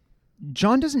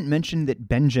 John doesn't mention that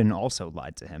Benjen also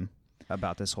lied to him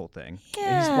about this whole thing.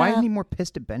 Yeah. Why isn't he more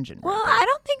pissed at Benjen? Well, I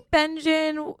don't think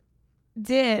Benjen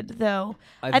did though.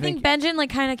 I think Benjen like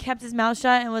kind of kept his mouth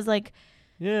shut and was like,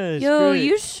 yeah, "Yo,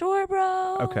 you sure,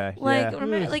 bro?" Okay, Like, yeah.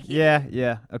 remember, like,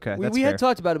 yeah, okay. We that's had fair.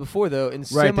 talked about it before, though, and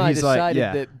Right, but Semi he's like, decided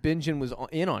yeah. that Benjen was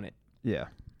in on it. Yeah.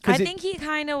 I think he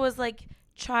kind of was like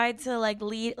tried to like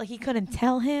lead, like he couldn't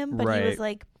tell him, but he Right. was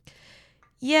like,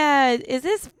 "Yeah, is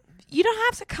this? You don't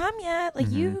have to come yet. Like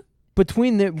you."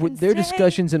 Between their stay.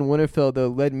 discussions in Winterfell, though,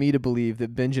 led me to believe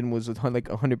that Benjen was like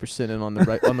 100% in on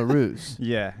the on the ruse.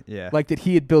 Yeah. Like that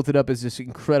he had built it up as this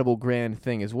incredible grand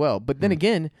thing as well. But then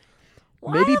again,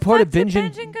 Why maybe the part of fuck did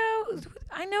Benjen. Benjen go?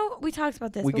 I know we talked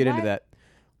about this. We but get into why- that.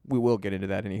 We will get into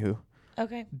that. Anywho,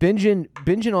 Okay.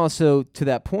 Benjen also to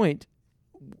that point.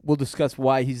 We'll discuss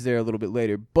why he's there a little bit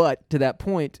later. But to that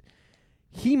point,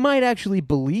 he might actually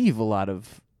believe a lot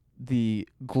of the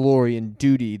glory and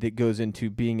duty that goes into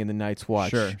being in the Night's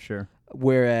Watch. Sure.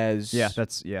 Whereas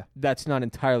that's not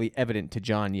entirely evident to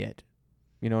John yet.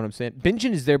 You know what I'm saying?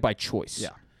 Benjen is there by choice. Yeah.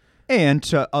 And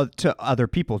to other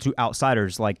people, to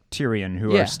outsiders like Tyrion,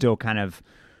 who Yeah. are still kind of,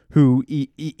 who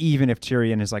even if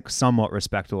Tyrion is like somewhat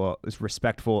respectful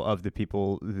of the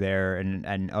people there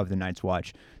and of the Night's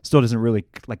Watch, still doesn't really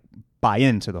like buy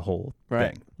into the whole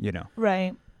Right. thing. You know.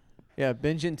 Right. Yeah,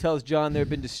 Benjen tells John there have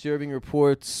been disturbing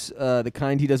reports, the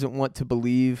kind he doesn't want to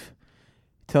believe.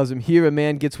 Tells him, here a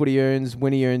man gets what he earns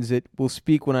when he earns it. We'll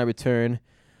speak when I return.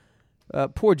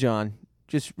 Poor John.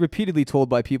 just repeatedly told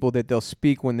by people that they'll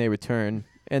speak when they return,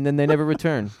 and then they never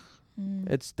return.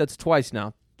 That's twice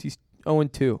now. He's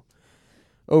 0-2.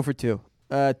 0 for 2.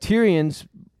 Tyrion's,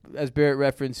 as Barrett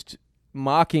referenced,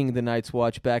 mocking the Night's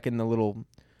Watch back in the little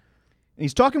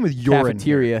He's talking with Yoren.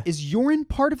 cafeteria. Is Yoren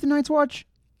part of the Night's Watch?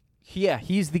 Yeah,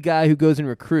 he's the guy who goes and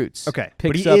recruits. Okay, picks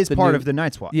but he up is the part new- of the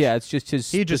Night's Watch. Yeah, it's just his.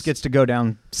 He just gets to go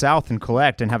down south and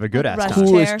collect and have a good ass Rush time.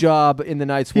 coolest chair. job in the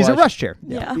Night's He's Watch. a rush chair.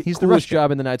 Yeah. He's the rush coolest chair.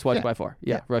 job in the Night's Watch Yeah. by far.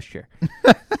 Yeah, Yeah. rush chair.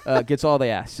 Gets all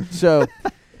they ask. So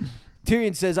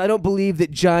Tyrion says, I don't believe that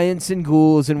giants and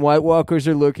ghouls and White Walkers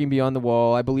are lurking beyond the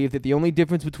wall. I believe that the only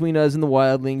difference between us and the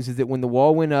wildlings is that when the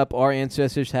wall went up, our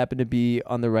ancestors happened to be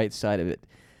on the right side of it.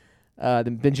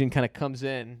 Then Benjen kind of comes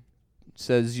in,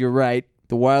 says, you're right.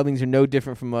 The wildlings are no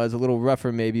different from us, a little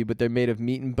rougher maybe, but they're made of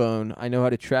meat and bone. I know how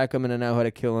to track them and I know how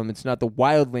to kill them. It's not the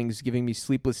wildlings giving me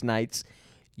sleepless nights.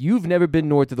 You've never been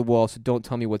north of the wall, so don't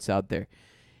tell me what's out there.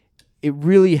 It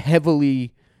really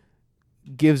heavily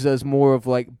gives us more of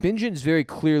like, Benjen's very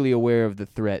clearly aware of the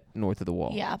threat north of the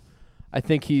wall. Yeah. I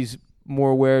think he's more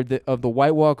aware of the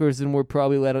White Walkers than we're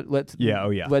probably led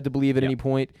to believe at any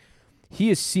point. He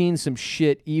has seen some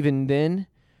shit even then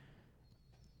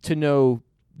to know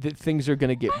that things are going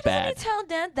to get Why bad. doesn't he tell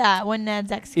Ned that when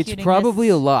Ned's executing? It's probably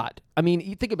this? a lot. I mean,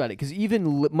 you think about it, because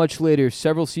even much later,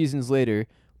 several seasons later,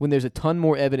 when there's a ton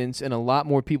more evidence and a lot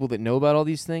more people that know about all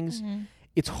these things,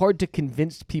 it's hard to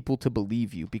convince people to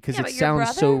believe you because Yeah, it but your sounds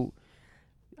brother? so.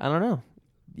 I don't know.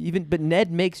 But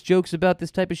Ned makes jokes about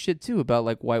this type of shit too, about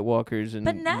like White Walkers and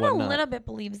But Ned whatnot. a little bit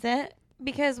believes it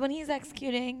because when he's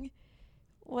executing,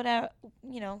 whatever,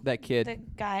 That kid, the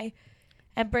guy,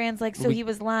 and Bran's like, so he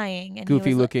was lying, and he goofy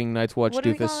was looking Night's Watch what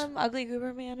do we call doofus, him? Ugly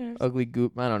Goober Man, or ugly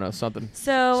goop. I don't know, something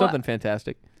so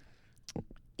fantastic.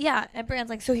 Yeah, and Bran's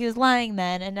like, so he was lying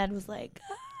then, and Ned was like,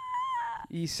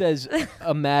 He says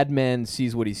a madman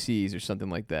sees what he sees, or something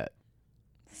like that,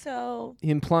 so,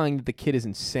 implying that the kid is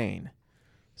insane.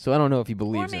 So I don't know if he or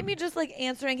believes maybe him. just like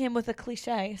answering him with a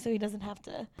cliche, so he doesn't have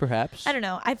to. Perhaps. I don't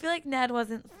know. I feel like Ned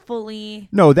wasn't fully.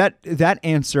 No, that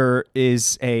answer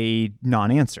is a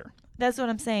non-answer. That's what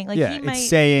I'm saying. Like Yeah, he might. it's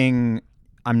saying,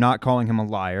 I'm not calling him a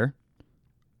liar.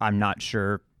 I'm not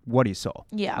sure what he saw.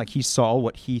 Yeah. Like he saw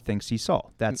what he thinks he saw.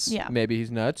 That's Yeah. Maybe he's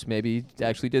nuts. Maybe he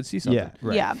actually did see something. yeah,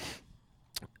 right.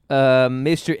 Yeah.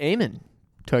 Maester Aemon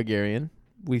Targaryen,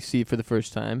 we see for the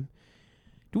first time.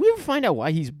 Do we ever find out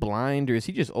why he's blind, or is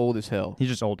he just old as hell? He's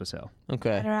just old as hell.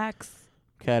 Okay.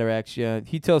 Cataracts. Yeah.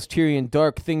 He tells Tyrion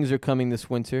dark things are coming this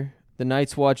winter. The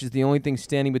Night's Watch is the only thing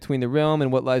standing between the realm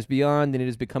and what lies beyond, and it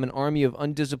has become an army of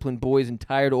undisciplined boys and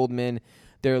tired old men.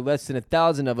 There are less than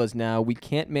 1,000 of us now. We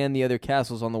can't man the other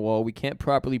castles on the wall. We can't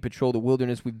properly patrol the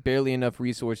wilderness. We've barely enough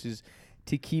resources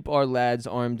to keep our lads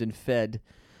armed and fed.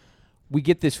 We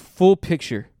get this full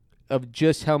picture of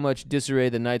just how much disarray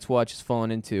the Night's Watch has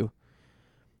fallen into.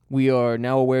 We are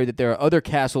now aware that there are other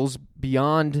castles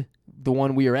beyond the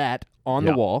one we are at on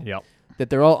the wall, Yep. that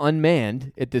they're all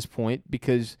unmanned at this point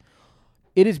because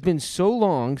it has been so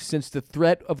long since the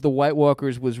threat of the White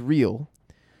Walkers was real.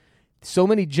 So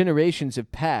many generations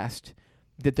have passed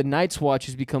that the Night's Watch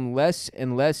has become less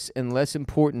and less and less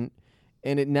important,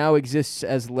 and it now exists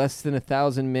as less than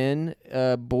 1,000 men,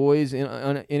 boys,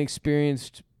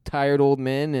 inexperienced, tired old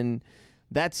men, and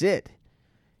that's it.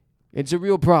 It's a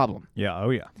real problem. Yeah.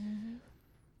 Oh yeah.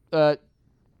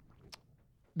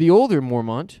 The older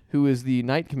Mormont, who is the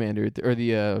Knight Commander,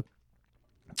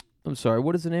 I'm sorry,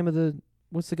 what is the name of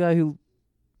what's the guy who...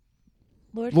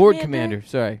 Lord Commander,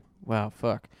 sorry. Wow,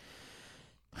 fuck.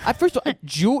 First of all,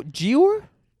 Jeor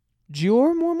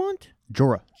Mormont?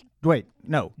 Jorah. Wait,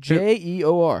 no.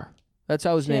 Jeor. That's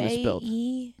how his name is spelled.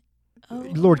 J-E-O.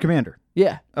 Lord Commander.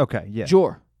 Yeah. Okay. Yeah.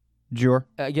 Jor. Jor.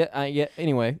 Yeah.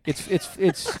 Anyway, it's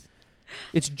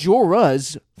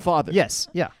Jorah's father. Yes.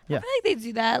 Yeah. Yeah. I feel like they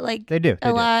do that. Like They do.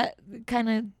 a lot, kind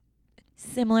of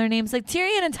similar names. Like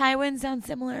Tyrion and Tywin sound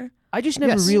similar. I just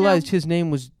never Yes. realized his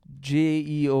name was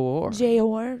Jeor.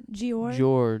 Gior.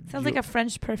 Jor. Sounds like a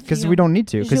French perfume. Because we don't need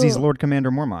to. Because he's Jor. Lord Commander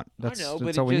Mormont. I That's know,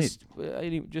 that's but all we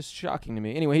it just shocking to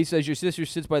me. Anyway, he says, your sister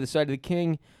sits by the side of the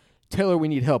king. Tell her we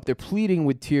need help. They're pleading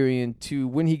with Tyrion to,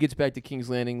 when he gets back to King's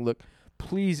Landing, look,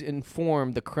 please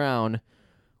inform the crown.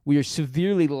 We are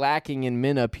severely lacking in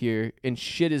men up here, and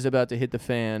shit is about to hit the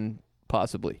fan,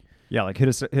 possibly. Yeah, like hit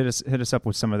us up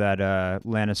with some of that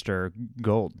Lannister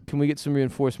gold. Can we get some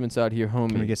reinforcements out here,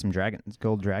 homie? Can we get some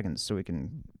gold dragons, so we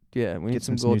can yeah, we need get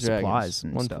some some gold new dragons. supplies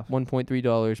and stuff.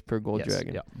 $1.3 per gold yes,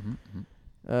 dragon. Yeah.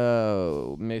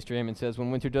 Maester Aemon says,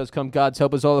 when winter does come, gods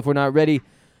help us all if we're not ready.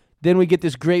 Then we get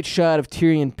this great shot of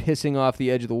Tyrion pissing off the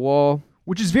edge of the wall.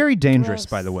 Which is very dangerous, Gross.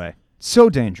 by the way. So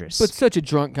dangerous. But such a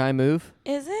drunk guy move.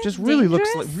 Is it just really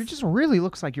dangerous? really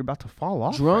looks like you're about to fall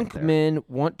off. Drunk right there. men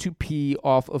want to pee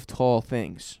off of tall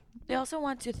things. They also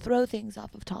want to throw things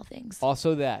off of tall things.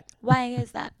 Also that. Why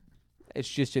is that? It's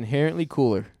just inherently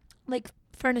cooler. Like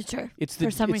furniture. It's the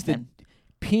for some it's the reason.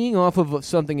 peeing off of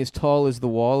something as tall as the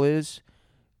wall is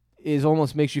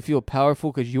almost makes you feel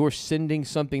powerful because you're sending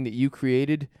something that you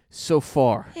created so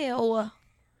far. Ew.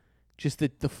 Just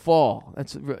the fall.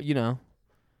 That's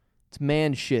it's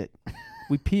man shit.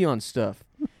 We pee on stuff.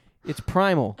 It's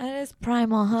primal. It is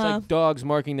primal, huh? It's like dogs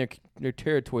marking their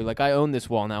territory. Like, I own this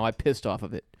wall now. I pissed off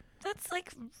of it. That's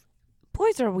like,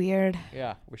 boys are weird.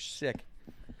 Yeah, we're sick.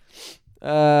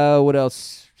 What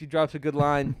else? She drops a good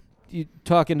line. You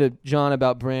talking to John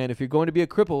about Bran. If you're going to be a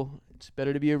cripple, it's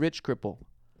better to be a rich cripple.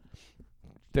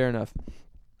 Fair enough.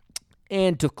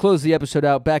 And to close the episode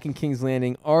out, back in King's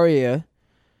Landing, Arya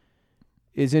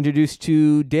is introduced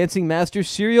to dancing master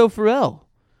Syrio Forel.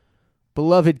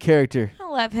 Beloved character. I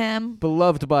love him.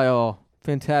 Beloved by all.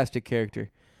 Fantastic character.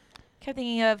 Kept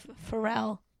thinking of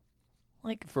Pharrell.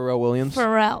 Like Pharrell Williams.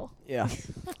 Pharrell. Yeah.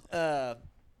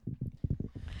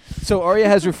 So Arya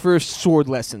has her first sword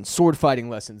fighting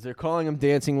lessons. They're calling them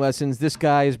dancing lessons. This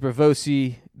guy is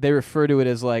Bravosi. They refer to it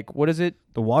as like, what is it?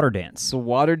 The water dance. The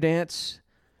water dance.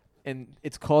 And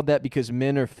it's called that because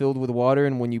men are filled with water,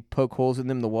 and when you poke holes in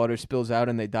them, the water spills out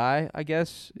and they die, I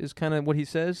guess, is kind of what he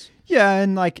says. Yeah,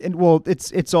 and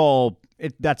that's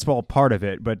all part of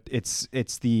it, but it's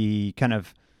the kind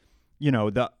of,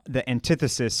 the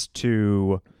antithesis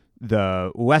to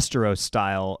the Westeros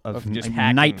style of just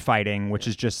night fighting, which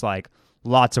is just like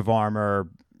lots of armor,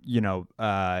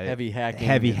 Heavy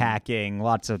hacking,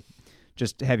 lots of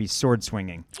just heavy sword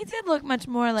swinging. He did look much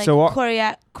more like So,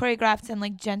 choreographed and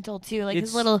like gentle too. Like his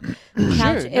It's- little Sure,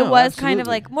 couch. no, It was kind of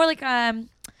absolutely. like more like I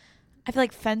feel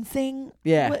like fencing.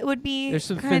 Yeah. Would be. There's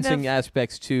some kind fencing of,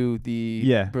 aspects to the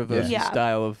Yeah, Bravosi yeah.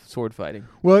 style of sword fighting.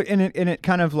 Well, and it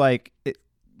kind of like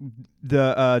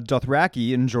the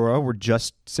Dothraki and Jorah were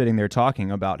just sitting there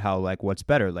talking about how like what's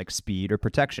better, like speed or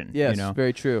protection. Yes,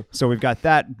 very true. So we've got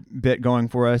that bit going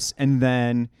for us, and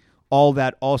then all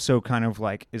that also kind of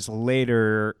like is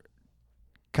later,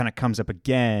 kind of comes up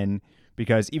again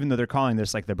because even though they're calling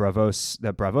this like the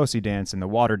Bravosi dance and the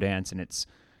water dance, and it's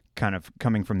kind of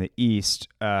coming from the east,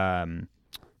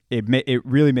 it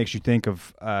really makes you think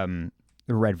of the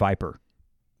Red Viper.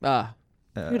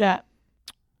 who dat?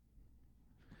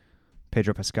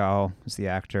 Pedro Pascal is the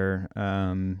actor.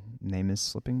 Name is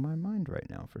slipping my mind right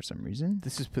now for some reason.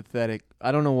 This is pathetic.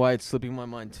 I don't know why it's slipping my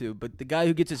mind too, but the guy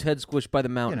who gets his head squished by the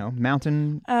mountain.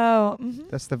 Mountain. Oh. Mm-hmm.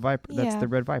 That's the Viper. That's Yeah. the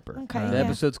Red Viper. Okay, The yeah.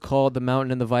 episode's called "The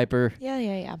Mountain and the Viper."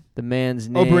 Yeah. The man's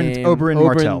name Oberyn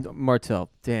Martell. Martell.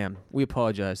 Damn, we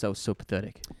apologize. That was so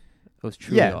pathetic. That was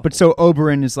truly Yeah, awful. but so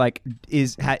Oberyn is like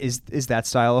is that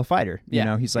style of fighter. You Yeah,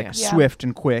 know, he's like yeah. swift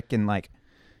and quick and like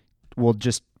will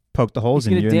just poke the holes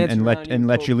He's in gonna you dance and around you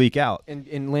let poke- you leak out.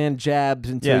 and land jabs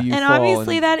until Yeah. you And fall.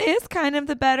 obviously that is kind of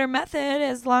the better method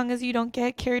as long as you don't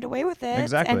get carried away with it.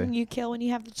 Exactly. And you kill when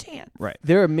you have the chance. Right.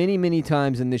 There are many, many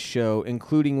times in this show,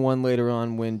 including one later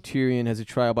on when Tyrion has a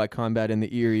trial by combat in the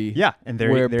Eyrie. Yeah, and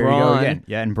there Where you go Bronn- again.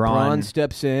 Yeah, and Bronn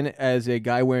steps in as a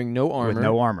guy wearing no armor. with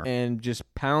no armor. And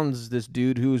just pounds this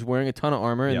dude who's wearing a ton of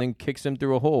armor and Yep. then kicks him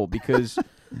through a hole because,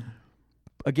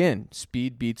 again,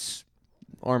 speed beats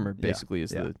armor, basically,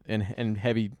 is yeah. and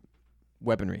heavy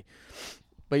weaponry.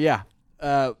 But yeah,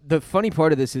 the funny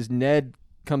part of this is Ned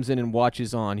comes in and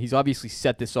watches on. He's obviously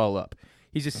set this all up.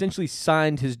 He's essentially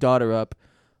signed his daughter up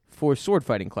for sword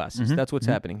fighting classes. Mhm, That's what's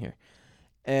mhm. happening here.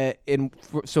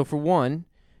 So for one,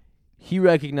 he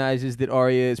recognizes that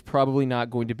Arya is probably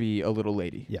not going to be a little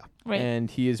lady. Yeah. Right.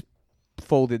 And he has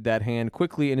folded that hand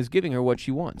quickly and is giving her what she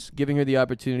wants, giving her the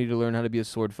opportunity to learn how to be a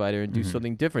sword fighter and do Mhm.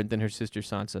 something different than her sister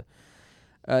Sansa.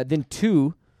 Then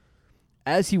two,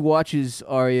 as he watches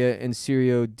Arya and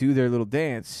Syrio do their little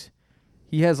dance,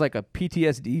 he has like a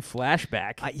PTSD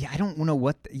flashback. I don't know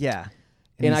what.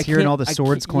 And And he's hearing all the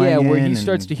swords clanging. Yeah, where he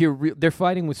starts and- to hear. They're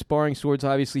fighting with sparring swords.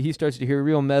 Obviously, he starts to hear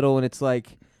real metal, and it's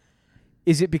like,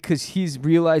 is it because he's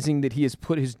realizing that he has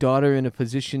put his daughter in a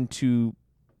position to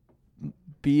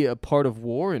be a part of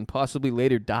war and possibly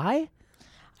later die?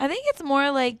 I think it's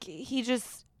more like he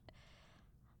just,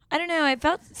 I don't know. It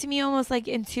felt to me almost like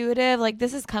intuitive. Like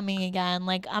this is coming again.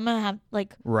 Like I'm gonna have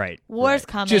like right. war's right.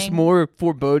 coming. Just more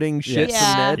foreboding shit Yeah.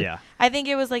 from Ned. Yeah. I think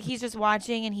it was like he's just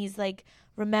watching and he's like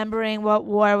remembering what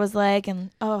war was like and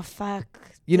oh fuck,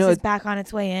 You this know, is back on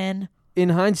its way in. in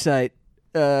hindsight,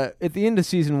 at the end of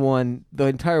season 1, the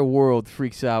entire world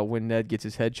freaks out when Ned gets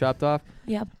his head chopped off.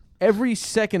 Yep. Every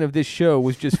second of this show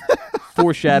was just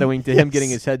foreshadowing to him Yes. getting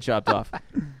his head chopped off.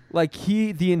 Like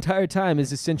the entire time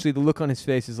is essentially the look on his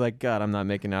face is like, God, I'm not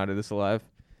making out of this alive.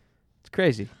 It's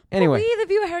crazy. Anyway. But we, the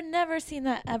viewer, have never seen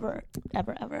that ever.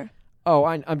 Oh,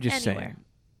 I'm just Anywhere. saying.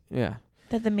 Yeah.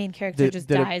 That the main character just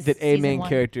dies. That a season main 1.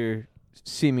 character,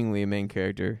 seemingly a main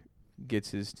character,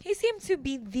 gets his... He seemed to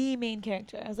be the main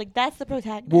character. I was like, that's the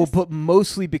protagonist. Well, but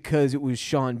mostly because it was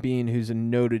Sean Bean, who's a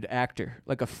noted actor,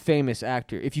 like a famous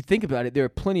actor. If you think about it, there are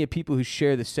plenty of people who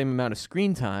share the same amount of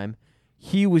screen time.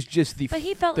 He was just the But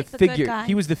he felt like the figure. good guy.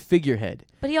 He was the figurehead.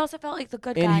 But he also felt like the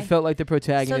good guy. And he felt like the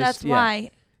protagonist. So that's yeah.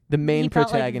 why The main he felt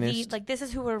protagonist. like this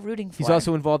is who we're rooting for. He's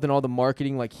also involved in all the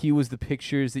marketing. Like, he was the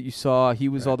pictures that you saw. He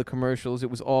was all the commercials.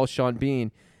 It was all Sean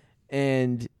Bean.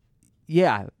 And,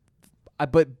 yeah.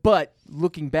 But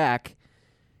looking back,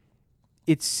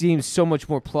 it seems so much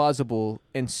more plausible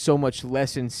and so much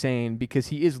less insane because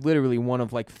he is literally one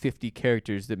of like 50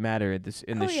 characters that matter in this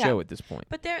show at this point.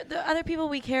 But the other people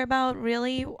we care about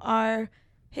really are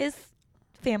his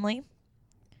family,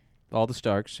 All the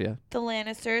Starks, yeah. the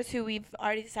Lannisters, who we've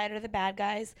already decided are the bad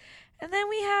guys, and then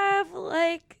we have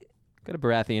like Got a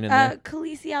Baratheon in there.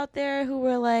 Khaleesi out there who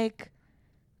were like,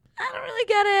 I don't really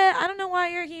get it. I don't know why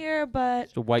you're here, but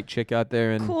Just a white chick out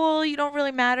there. And cool. You don't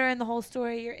really matter in the whole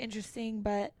story. You're interesting,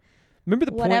 but remember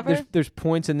the whatever. point? There's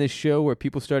points in this show where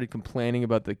people started complaining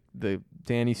about the Dany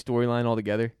storyline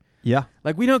altogether. Yeah.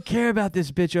 Like, we don't care about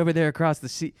this bitch over there across the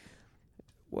sea.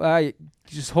 Well,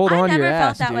 just hold on to your I never felt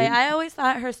ass, that dude. way. I always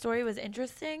thought her story was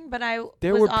interesting, but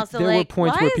There was were also there like, were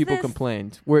points why where is people this?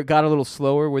 complained, where it got a little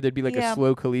slower, where there'd be like a Yeah.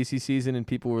 slow Khaleesi season, and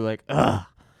people were like, ugh.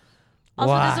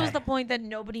 Also, why? this was the point that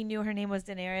nobody knew her name was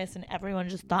Daenerys, and everyone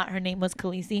just thought her name was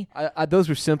Khaleesi. Those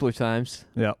were simpler times.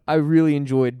 Yeah. I really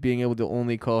enjoyed being able to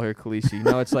only call her Khaleesi.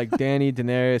 Now it's like Dany,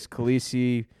 Daenerys,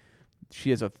 Khaleesi. She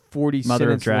has a 40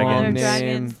 Mother of sentence long Dragons. Mother of name.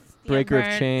 Dragons, the Breaker of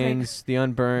Unburnt, Chains, the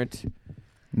Unburnt.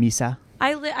 Misa.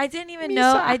 I didn't even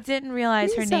know. I didn't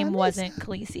realize her Misa, name Misa. wasn't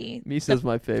Khaleesi. Misa's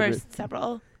my favorite. First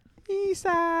several.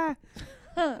 Misa.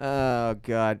 Oh,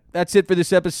 God. That's it for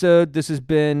this episode. This has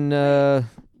been,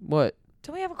 what?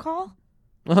 Do we have a call?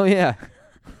 Oh, yeah.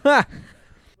 Ha!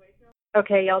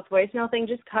 Okay, y'all's voicemail thing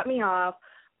just cut me off,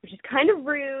 which is kind of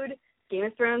rude. Game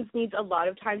of Thrones needs a lot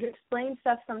of time to explain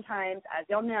stuff sometimes, as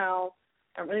y'all know.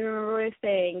 I don't really remember what I was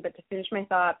saying, but to finish my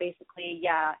thought, basically,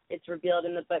 yeah, it's revealed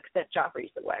in the books that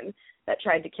Joffrey's the one that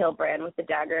tried to kill Bran with the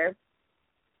dagger.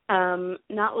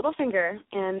 Not Littlefinger,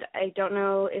 and I don't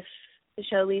know if the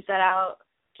show leaves that out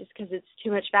just because it's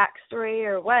too much backstory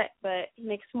or what, but it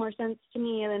makes more sense to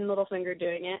me than Littlefinger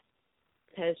doing it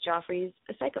because Joffrey's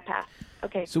a psychopath.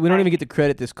 Okay. So we don't bye. even get to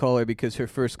credit this caller because her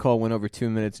first call went over 2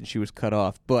 minutes and she was cut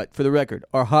off. But for the record,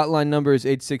 our hotline number is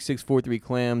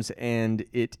 866-43-CLAMS, and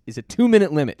it is a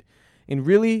 2-minute limit. And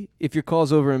really, if your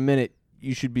call's over a minute,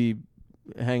 you should be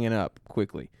hanging up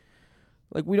quickly.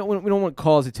 Like, we don't want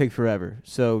calls that take forever.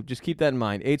 So just keep that in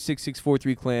mind.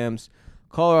 866-43-CLAMS.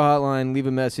 Call our hotline, leave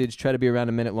a message, try to be around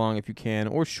a minute long if you can,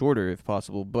 or shorter if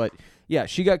possible. But, yeah,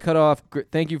 she got cut off.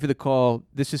 Thank you for the call.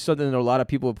 This is something that a lot of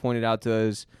people have pointed out to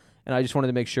us, and I just wanted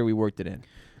to make sure we worked it in.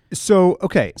 So,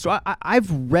 okay. So I've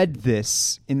read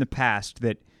this in the past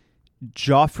that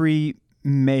Joffrey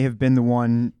may have been the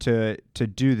one to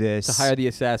do this. To hire the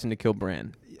assassin to kill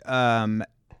Bran. To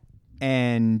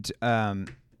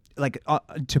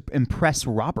impress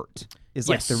Robert is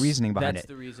like the reasoning behind That's it.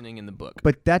 the reasoning in the book.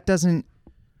 But that doesn't.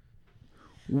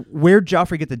 Where'd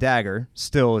Joffrey get the dagger?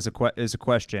 Still is a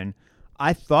question.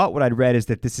 I thought what I'd read is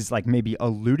that this is like maybe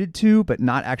alluded to, but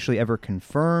not actually ever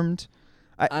confirmed.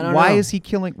 I don't why know. is he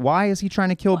killing? Why is he trying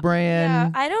to kill Bran?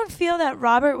 Yeah, I don't feel that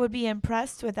Robert would be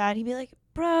impressed with that. He'd be like,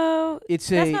 bro, that's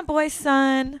my boy's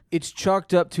son. It's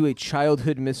chalked up to a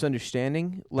childhood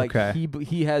misunderstanding. Like, Okay.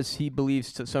 he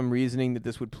believes to some reasoning that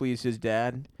this would please his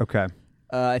dad. Okay.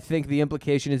 I think the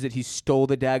implication is that he stole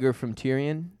the dagger from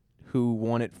Tyrion, who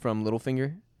won it from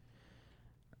Littlefinger.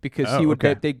 Because he would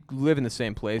they live in the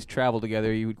same place, travel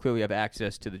together. You would clearly have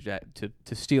access to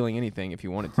to stealing anything if you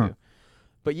wanted to.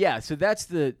 But yeah, so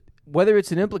that's whether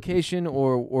it's an implication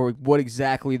or what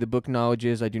exactly the book knowledge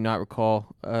is, I do not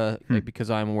recall because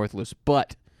I'm worthless.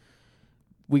 But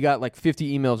we got like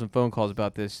 50 emails and phone calls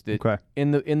about this. That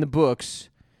in the books,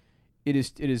 it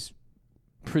is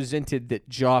presented that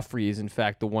Joffrey is in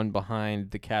fact the one behind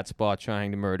the Catspaw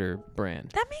trying to murder Bran.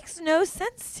 That makes no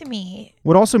sense to me.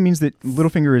 What also means that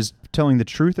Littlefinger is telling the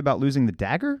truth about losing the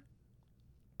dagger?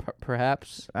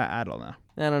 Perhaps. I don't know.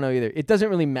 I don't know either. It doesn't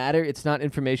really matter. It's not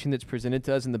information that's presented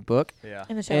to us in the book. Yeah.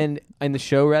 In the show. And in the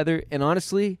show, rather. And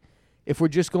honestly, if we're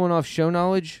just going off show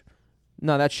knowledge,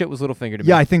 No, that shit was Littlefinger to me.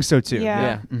 Yeah, I think so too.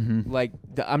 Yeah. Mm-hmm. Like,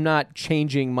 I'm not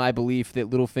changing my belief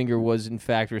that Littlefinger was in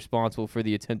fact responsible for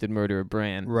the attempted murder of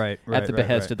Bran Right. at the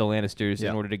behest right. of the Lannisters Yeah.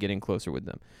 in order to get in closer with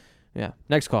them. Yeah.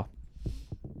 Next call.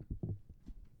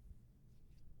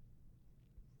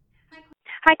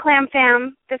 Hi, Clam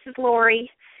Fam. This is Lori,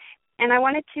 and I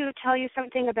wanted to tell you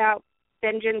something about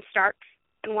Benjen Stark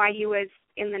and why he was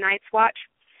in the Night's Watch.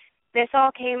 This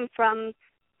all came from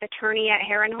the tourney at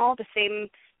Harrenhal, the same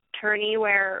tourney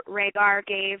where Rhaegar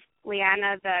gave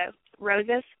Lyanna the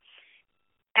roses.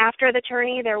 After the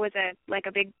tourney, there was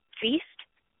a big feast,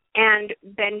 and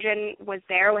Benjen was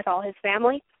there with all his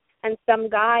family. And some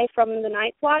guy from the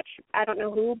Night's Watch, I don't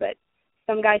know who, but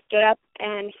some guy stood up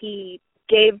and he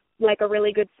gave a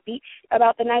really good speech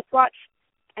about the Night's Watch.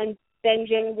 And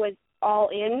Benjen was all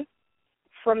in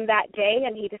from that day,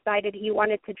 and he decided he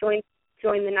wanted to join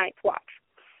the Night's Watch.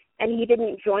 And he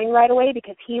didn't join right away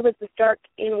because he was the Stark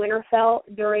in Winterfell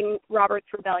during Robert's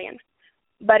Rebellion.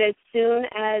 But as soon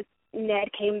as Ned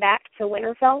came back to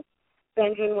Winterfell,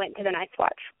 Benjen went to the Night's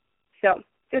Watch. So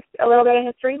just a little bit of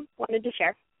history, wanted to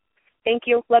share. Thank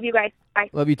you. Love you guys. Bye.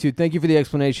 Love you too. Thank you for the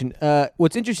explanation.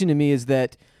 What's interesting to me is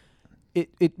that it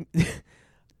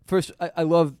first, I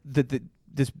love that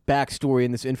this backstory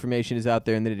and this information is out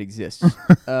there and that it exists.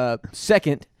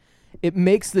 Second, it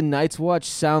makes the Night's Watch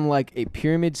sound like a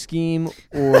pyramid scheme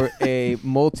or a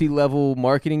multi-level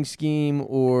marketing scheme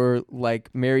or like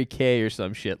Mary Kay or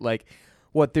some shit. Like,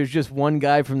 what, there's just one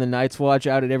guy from the Night's Watch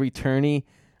out at every tourney.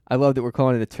 I love that we're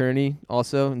calling it a tourney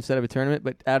also instead of a tournament,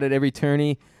 but out at every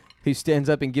tourney who stands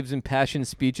up and gives impassioned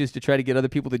speeches to try to get other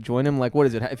people to join him. Like, what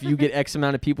is it? If you get X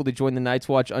amount of people to join the Night's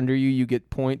Watch under you, you get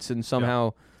points, and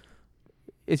somehow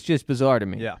it's just bizarre to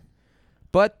me. Yeah.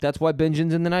 But that's why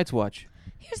Benjen's in the Night's Watch.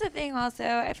 Here's the thing also.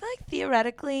 I feel like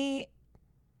theoretically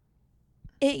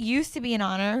it used to be an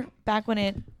honor back when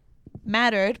it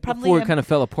mattered. Probably Before it kind of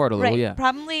fell apart a little, right, yeah.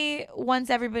 Probably once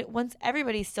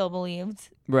everybody still believed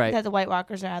Right. that the White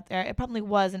Walkers are out there, it probably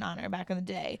was an honor back in the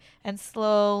day. And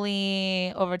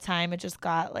slowly over time it just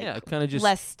got kind of just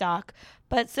less stock.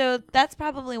 But so that's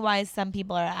probably why some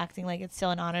people are acting like it's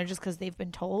still an honor, just because they've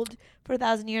been told for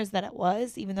 1,000 years that it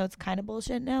was, even though it's kind of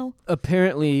bullshit now.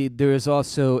 Apparently, there is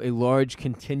also a large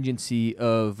contingency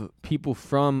of people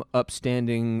from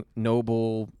upstanding,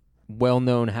 noble,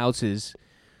 well-known houses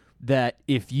that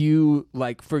if you,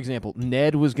 like, for example,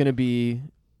 Ned was going to be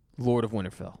Lord of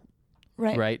Winterfell.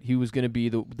 Right? He was going to be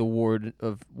the Warden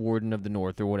of the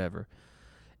North or whatever.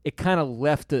 It kind of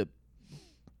left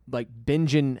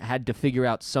Benjen had to figure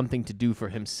out something to do for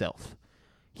himself.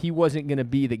 He wasn't going to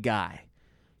be the guy.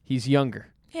 He's younger.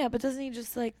 Yeah, but doesn't he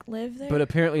just live there? But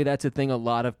apparently that's a thing a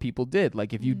lot of people did.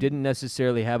 Like, if you didn't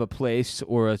necessarily have a place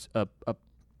or a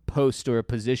post or a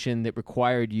position that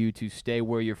required you to stay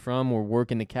where you're from or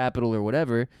work in the capital or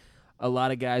whatever, a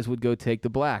lot of guys would go take the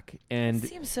black. And it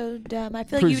seems so dumb. I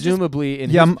feel presumably like in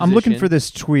yeah, his I'm looking position- for this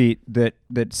tweet that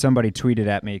somebody tweeted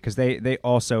at me because they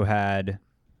also had,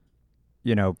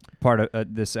 part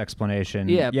of this explanation.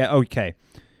 Yeah. Yeah. Okay.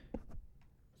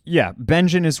 Yeah,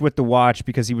 Benjen is with the Watch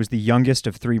because he was the youngest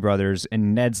of three brothers,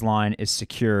 and Ned's line is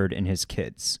secured in his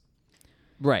kids.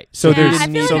 Right. So Yeah, there's I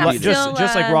feel so like I'm just still,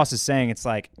 just like Ross is saying, it's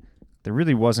like there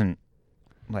really wasn't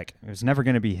it was never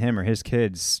going to be him or his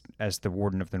kids as the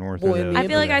Warden of the North. Well, or the, I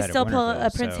feel or like the I head of still pull Winterfell,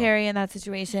 a Prince so- Harry in that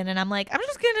situation, and I'm like, I'm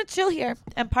just gonna chill here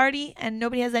and party, and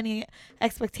nobody has any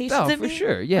expectations Oh, of for me.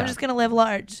 sure, yeah. I'm just gonna live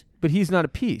large. But he's not a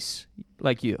piece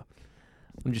like you.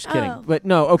 I'm just kidding. Oh. But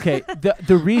no, okay.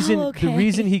 The reason Oh, okay. the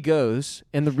reason he goes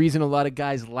and the reason a lot of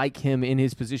guys like him in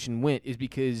his position went is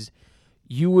because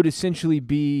you would essentially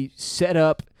be set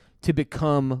up to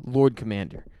become Lord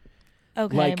Commander.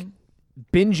 Okay. Like,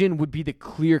 Benjen would be the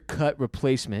clear-cut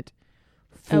replacement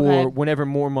for Okay. whenever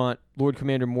Lord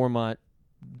Commander Mormont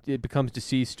it becomes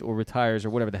deceased or retires or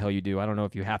whatever the hell you do. I don't know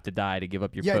if you have to die to give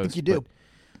up your post. I think you do.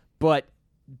 But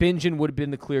Benjen would have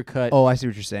been the clear-cut. Oh, I see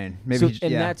what you're saying. Maybe, So,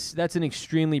 that's an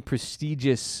extremely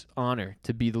prestigious honor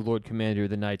to be the Lord Commander of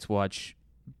the Night's Watch.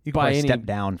 you can by probably any- step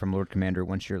down from Lord Commander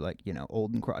once you're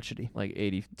old and crotchety. Like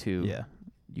 82. Yeah.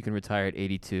 You can retire at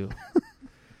 82.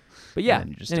 But yeah, And then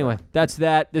you just, anyway, that's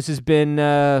that. This has been,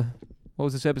 what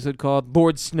was this episode called?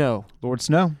 Lord Snow. Lord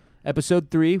Snow.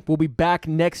 Episode 3. We'll be back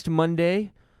next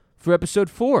Monday for episode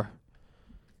 4.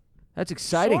 That's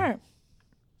exciting. Sure.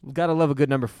 We've got to love a good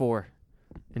number 4.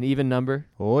 An even number.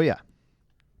 Oh yeah,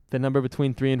 The number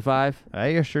between 3 and 5.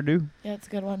 I sure do. Yeah, it's a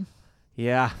good one.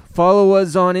 Yeah. Follow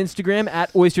us on Instagram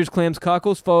at Oysters, Clams,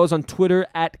 Cockles. Follow us on Twitter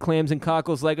at Clams and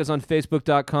Cockles. Like us on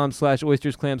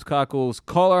Facebook.com/Oysters, Clams, Cockles.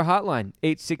 Call our hotline,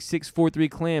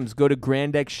 866-43-CLAMS. Go to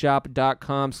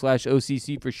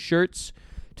grandexshop.com/OCC for shirts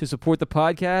to support the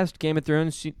podcast. Game of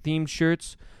Thrones themed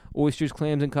shirts, Oysters,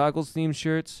 Clams, and Cockles themed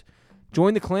shirts.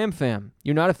 Join the Clam Fam.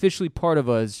 You're not officially part of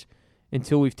us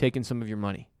until we've taken some of your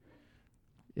money,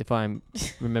 if I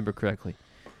remember correctly.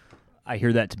 I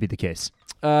hear that to be the case.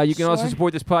 You can also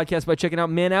support this podcast by checking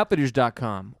out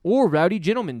manoutfitters.com or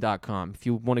rowdygentleman.com if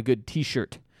you want a good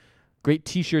T-shirt. Great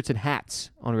T-shirts and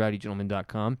hats on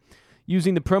rowdygentleman.com.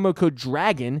 Using the promo code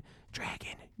DRAGON,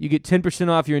 you get 10%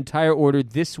 off your entire order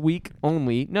this week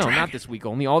only. No, not this week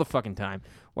only, all the fucking time.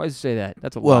 Why does it say that?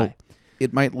 That's a lie.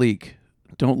 It might leak.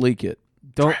 Don't leak it.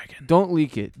 Don't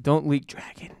leak it. Don't leak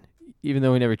Dragon. Even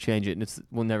though we never change it, and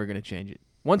we're never going to change it.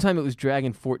 One time it was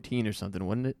Dragon 14 or something,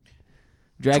 wasn't it?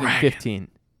 Dragon 15.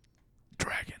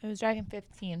 Dragon. It was Dragon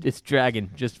 15. It's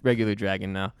Dragon, just regular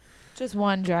Dragon now. Just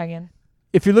one dragon.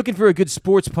 If you're looking for a good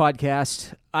sports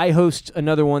podcast, I host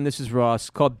another one. This is Ross,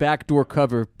 called Backdoor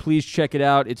Cover. Please check it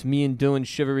out. It's me and Dylan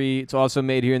Shivery. It's also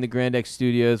made here in the Grand X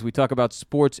Studios. We talk about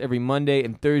sports every Monday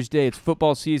and Thursday. It's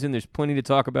football season. There's plenty to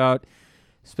talk about,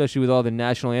 especially with all the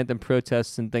national anthem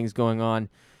protests and things going on.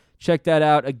 Check that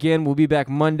out. Again, we'll be back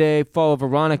Monday. Follow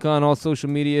Veronica on all social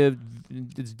media.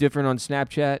 It's different on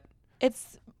Snapchat.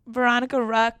 It's Veronica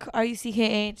Ruck,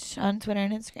 RUCKH, on Twitter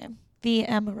and Instagram.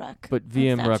 VM Ruck. But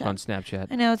VM Ruck on Snapchat.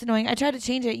 I know, it's annoying. I tried to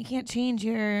change it. You can't change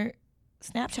your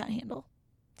Snapchat handle.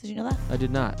 Did you know that? I did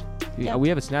not. Yeah. We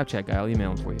have a Snapchat guy. I'll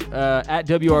email him for you. At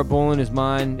WR Bolin is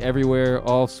mine everywhere,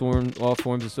 all forms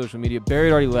of social media.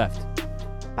 Barrett already left.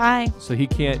 Bye. So he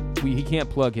can't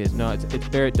plug his. No, it's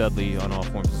Barrett Dudley on all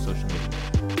forms of social media.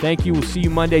 Thank you. We'll see you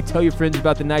Monday. Tell your friends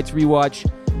about the Knights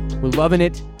Rewatch. We're loving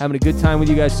it. Having a good time with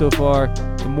you guys so far.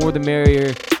 The more the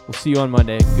merrier. We'll see you on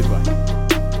Monday. Goodbye.